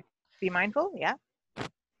 Okay. Be mindful. Yeah.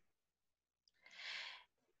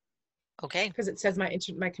 Okay. Because it says my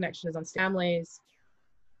connection is on families.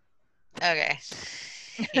 Okay.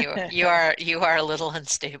 You are a little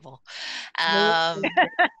unstable. I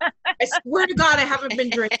swear to God, I haven't been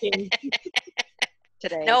drinking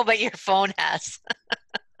today. No, but your phone has.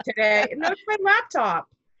 Today. No, it's my laptop.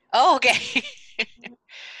 Oh, okay.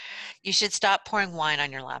 You should stop pouring wine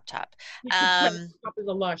on your laptop. My laptop is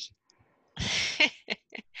a lush.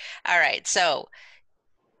 All right. So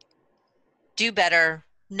do better,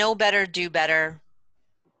 know better, do better.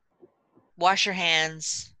 Wash your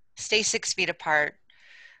hands, stay 6 feet apart,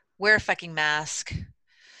 wear a fucking mask.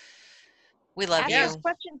 We love you. Ask us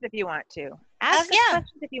questions if you want to. Ask us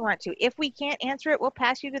questions if you want to. If we can't answer it, we'll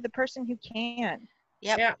pass you to the person who can.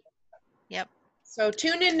 Yep. Yeah. Yep. So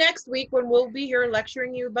tune in next week when we'll be here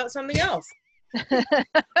lecturing you about something else.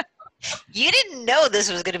 You didn't know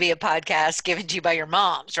this was going to be a podcast given to you by your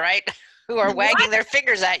moms, right? Who are wagging their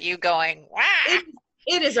fingers at you going, wow.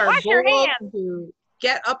 It is our goal to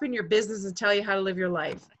get up in your business and tell you how to live your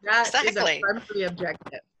life. That is our primary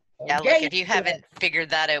objective. So yeah, look, if you haven't figured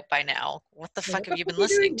that out by now, what the fuck have you been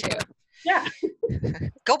listening to? Yeah.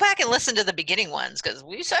 Go back and listen to the beginning ones because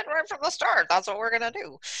we said right from the start, that's what we're going to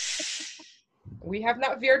do. We have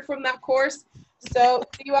not veered from that course. So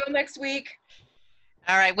see you all next week.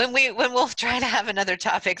 All right, when we'll try to have another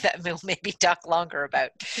topic that we'll maybe talk longer about.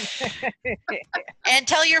 And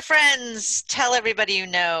tell your friends, tell everybody you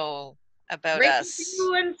know about us. Rate,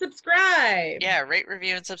 review, and subscribe. Yeah, rate,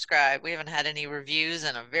 review, and subscribe. We haven't had any reviews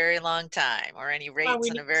in a very long time, or any rates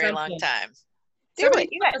in a very long time. Do it.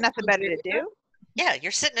 You got nothing better to do. Yeah,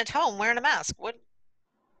 you're sitting at home wearing a mask. What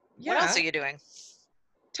else are you doing?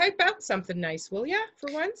 Type out something nice, will ya, for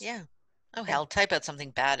once? Yeah. Oh, hell, type out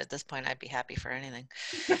something bad at this point. I'd be happy for anything.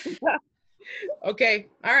 Okay.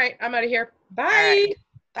 All right. I'm out of here. Bye. Right.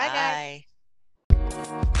 Bye, guys.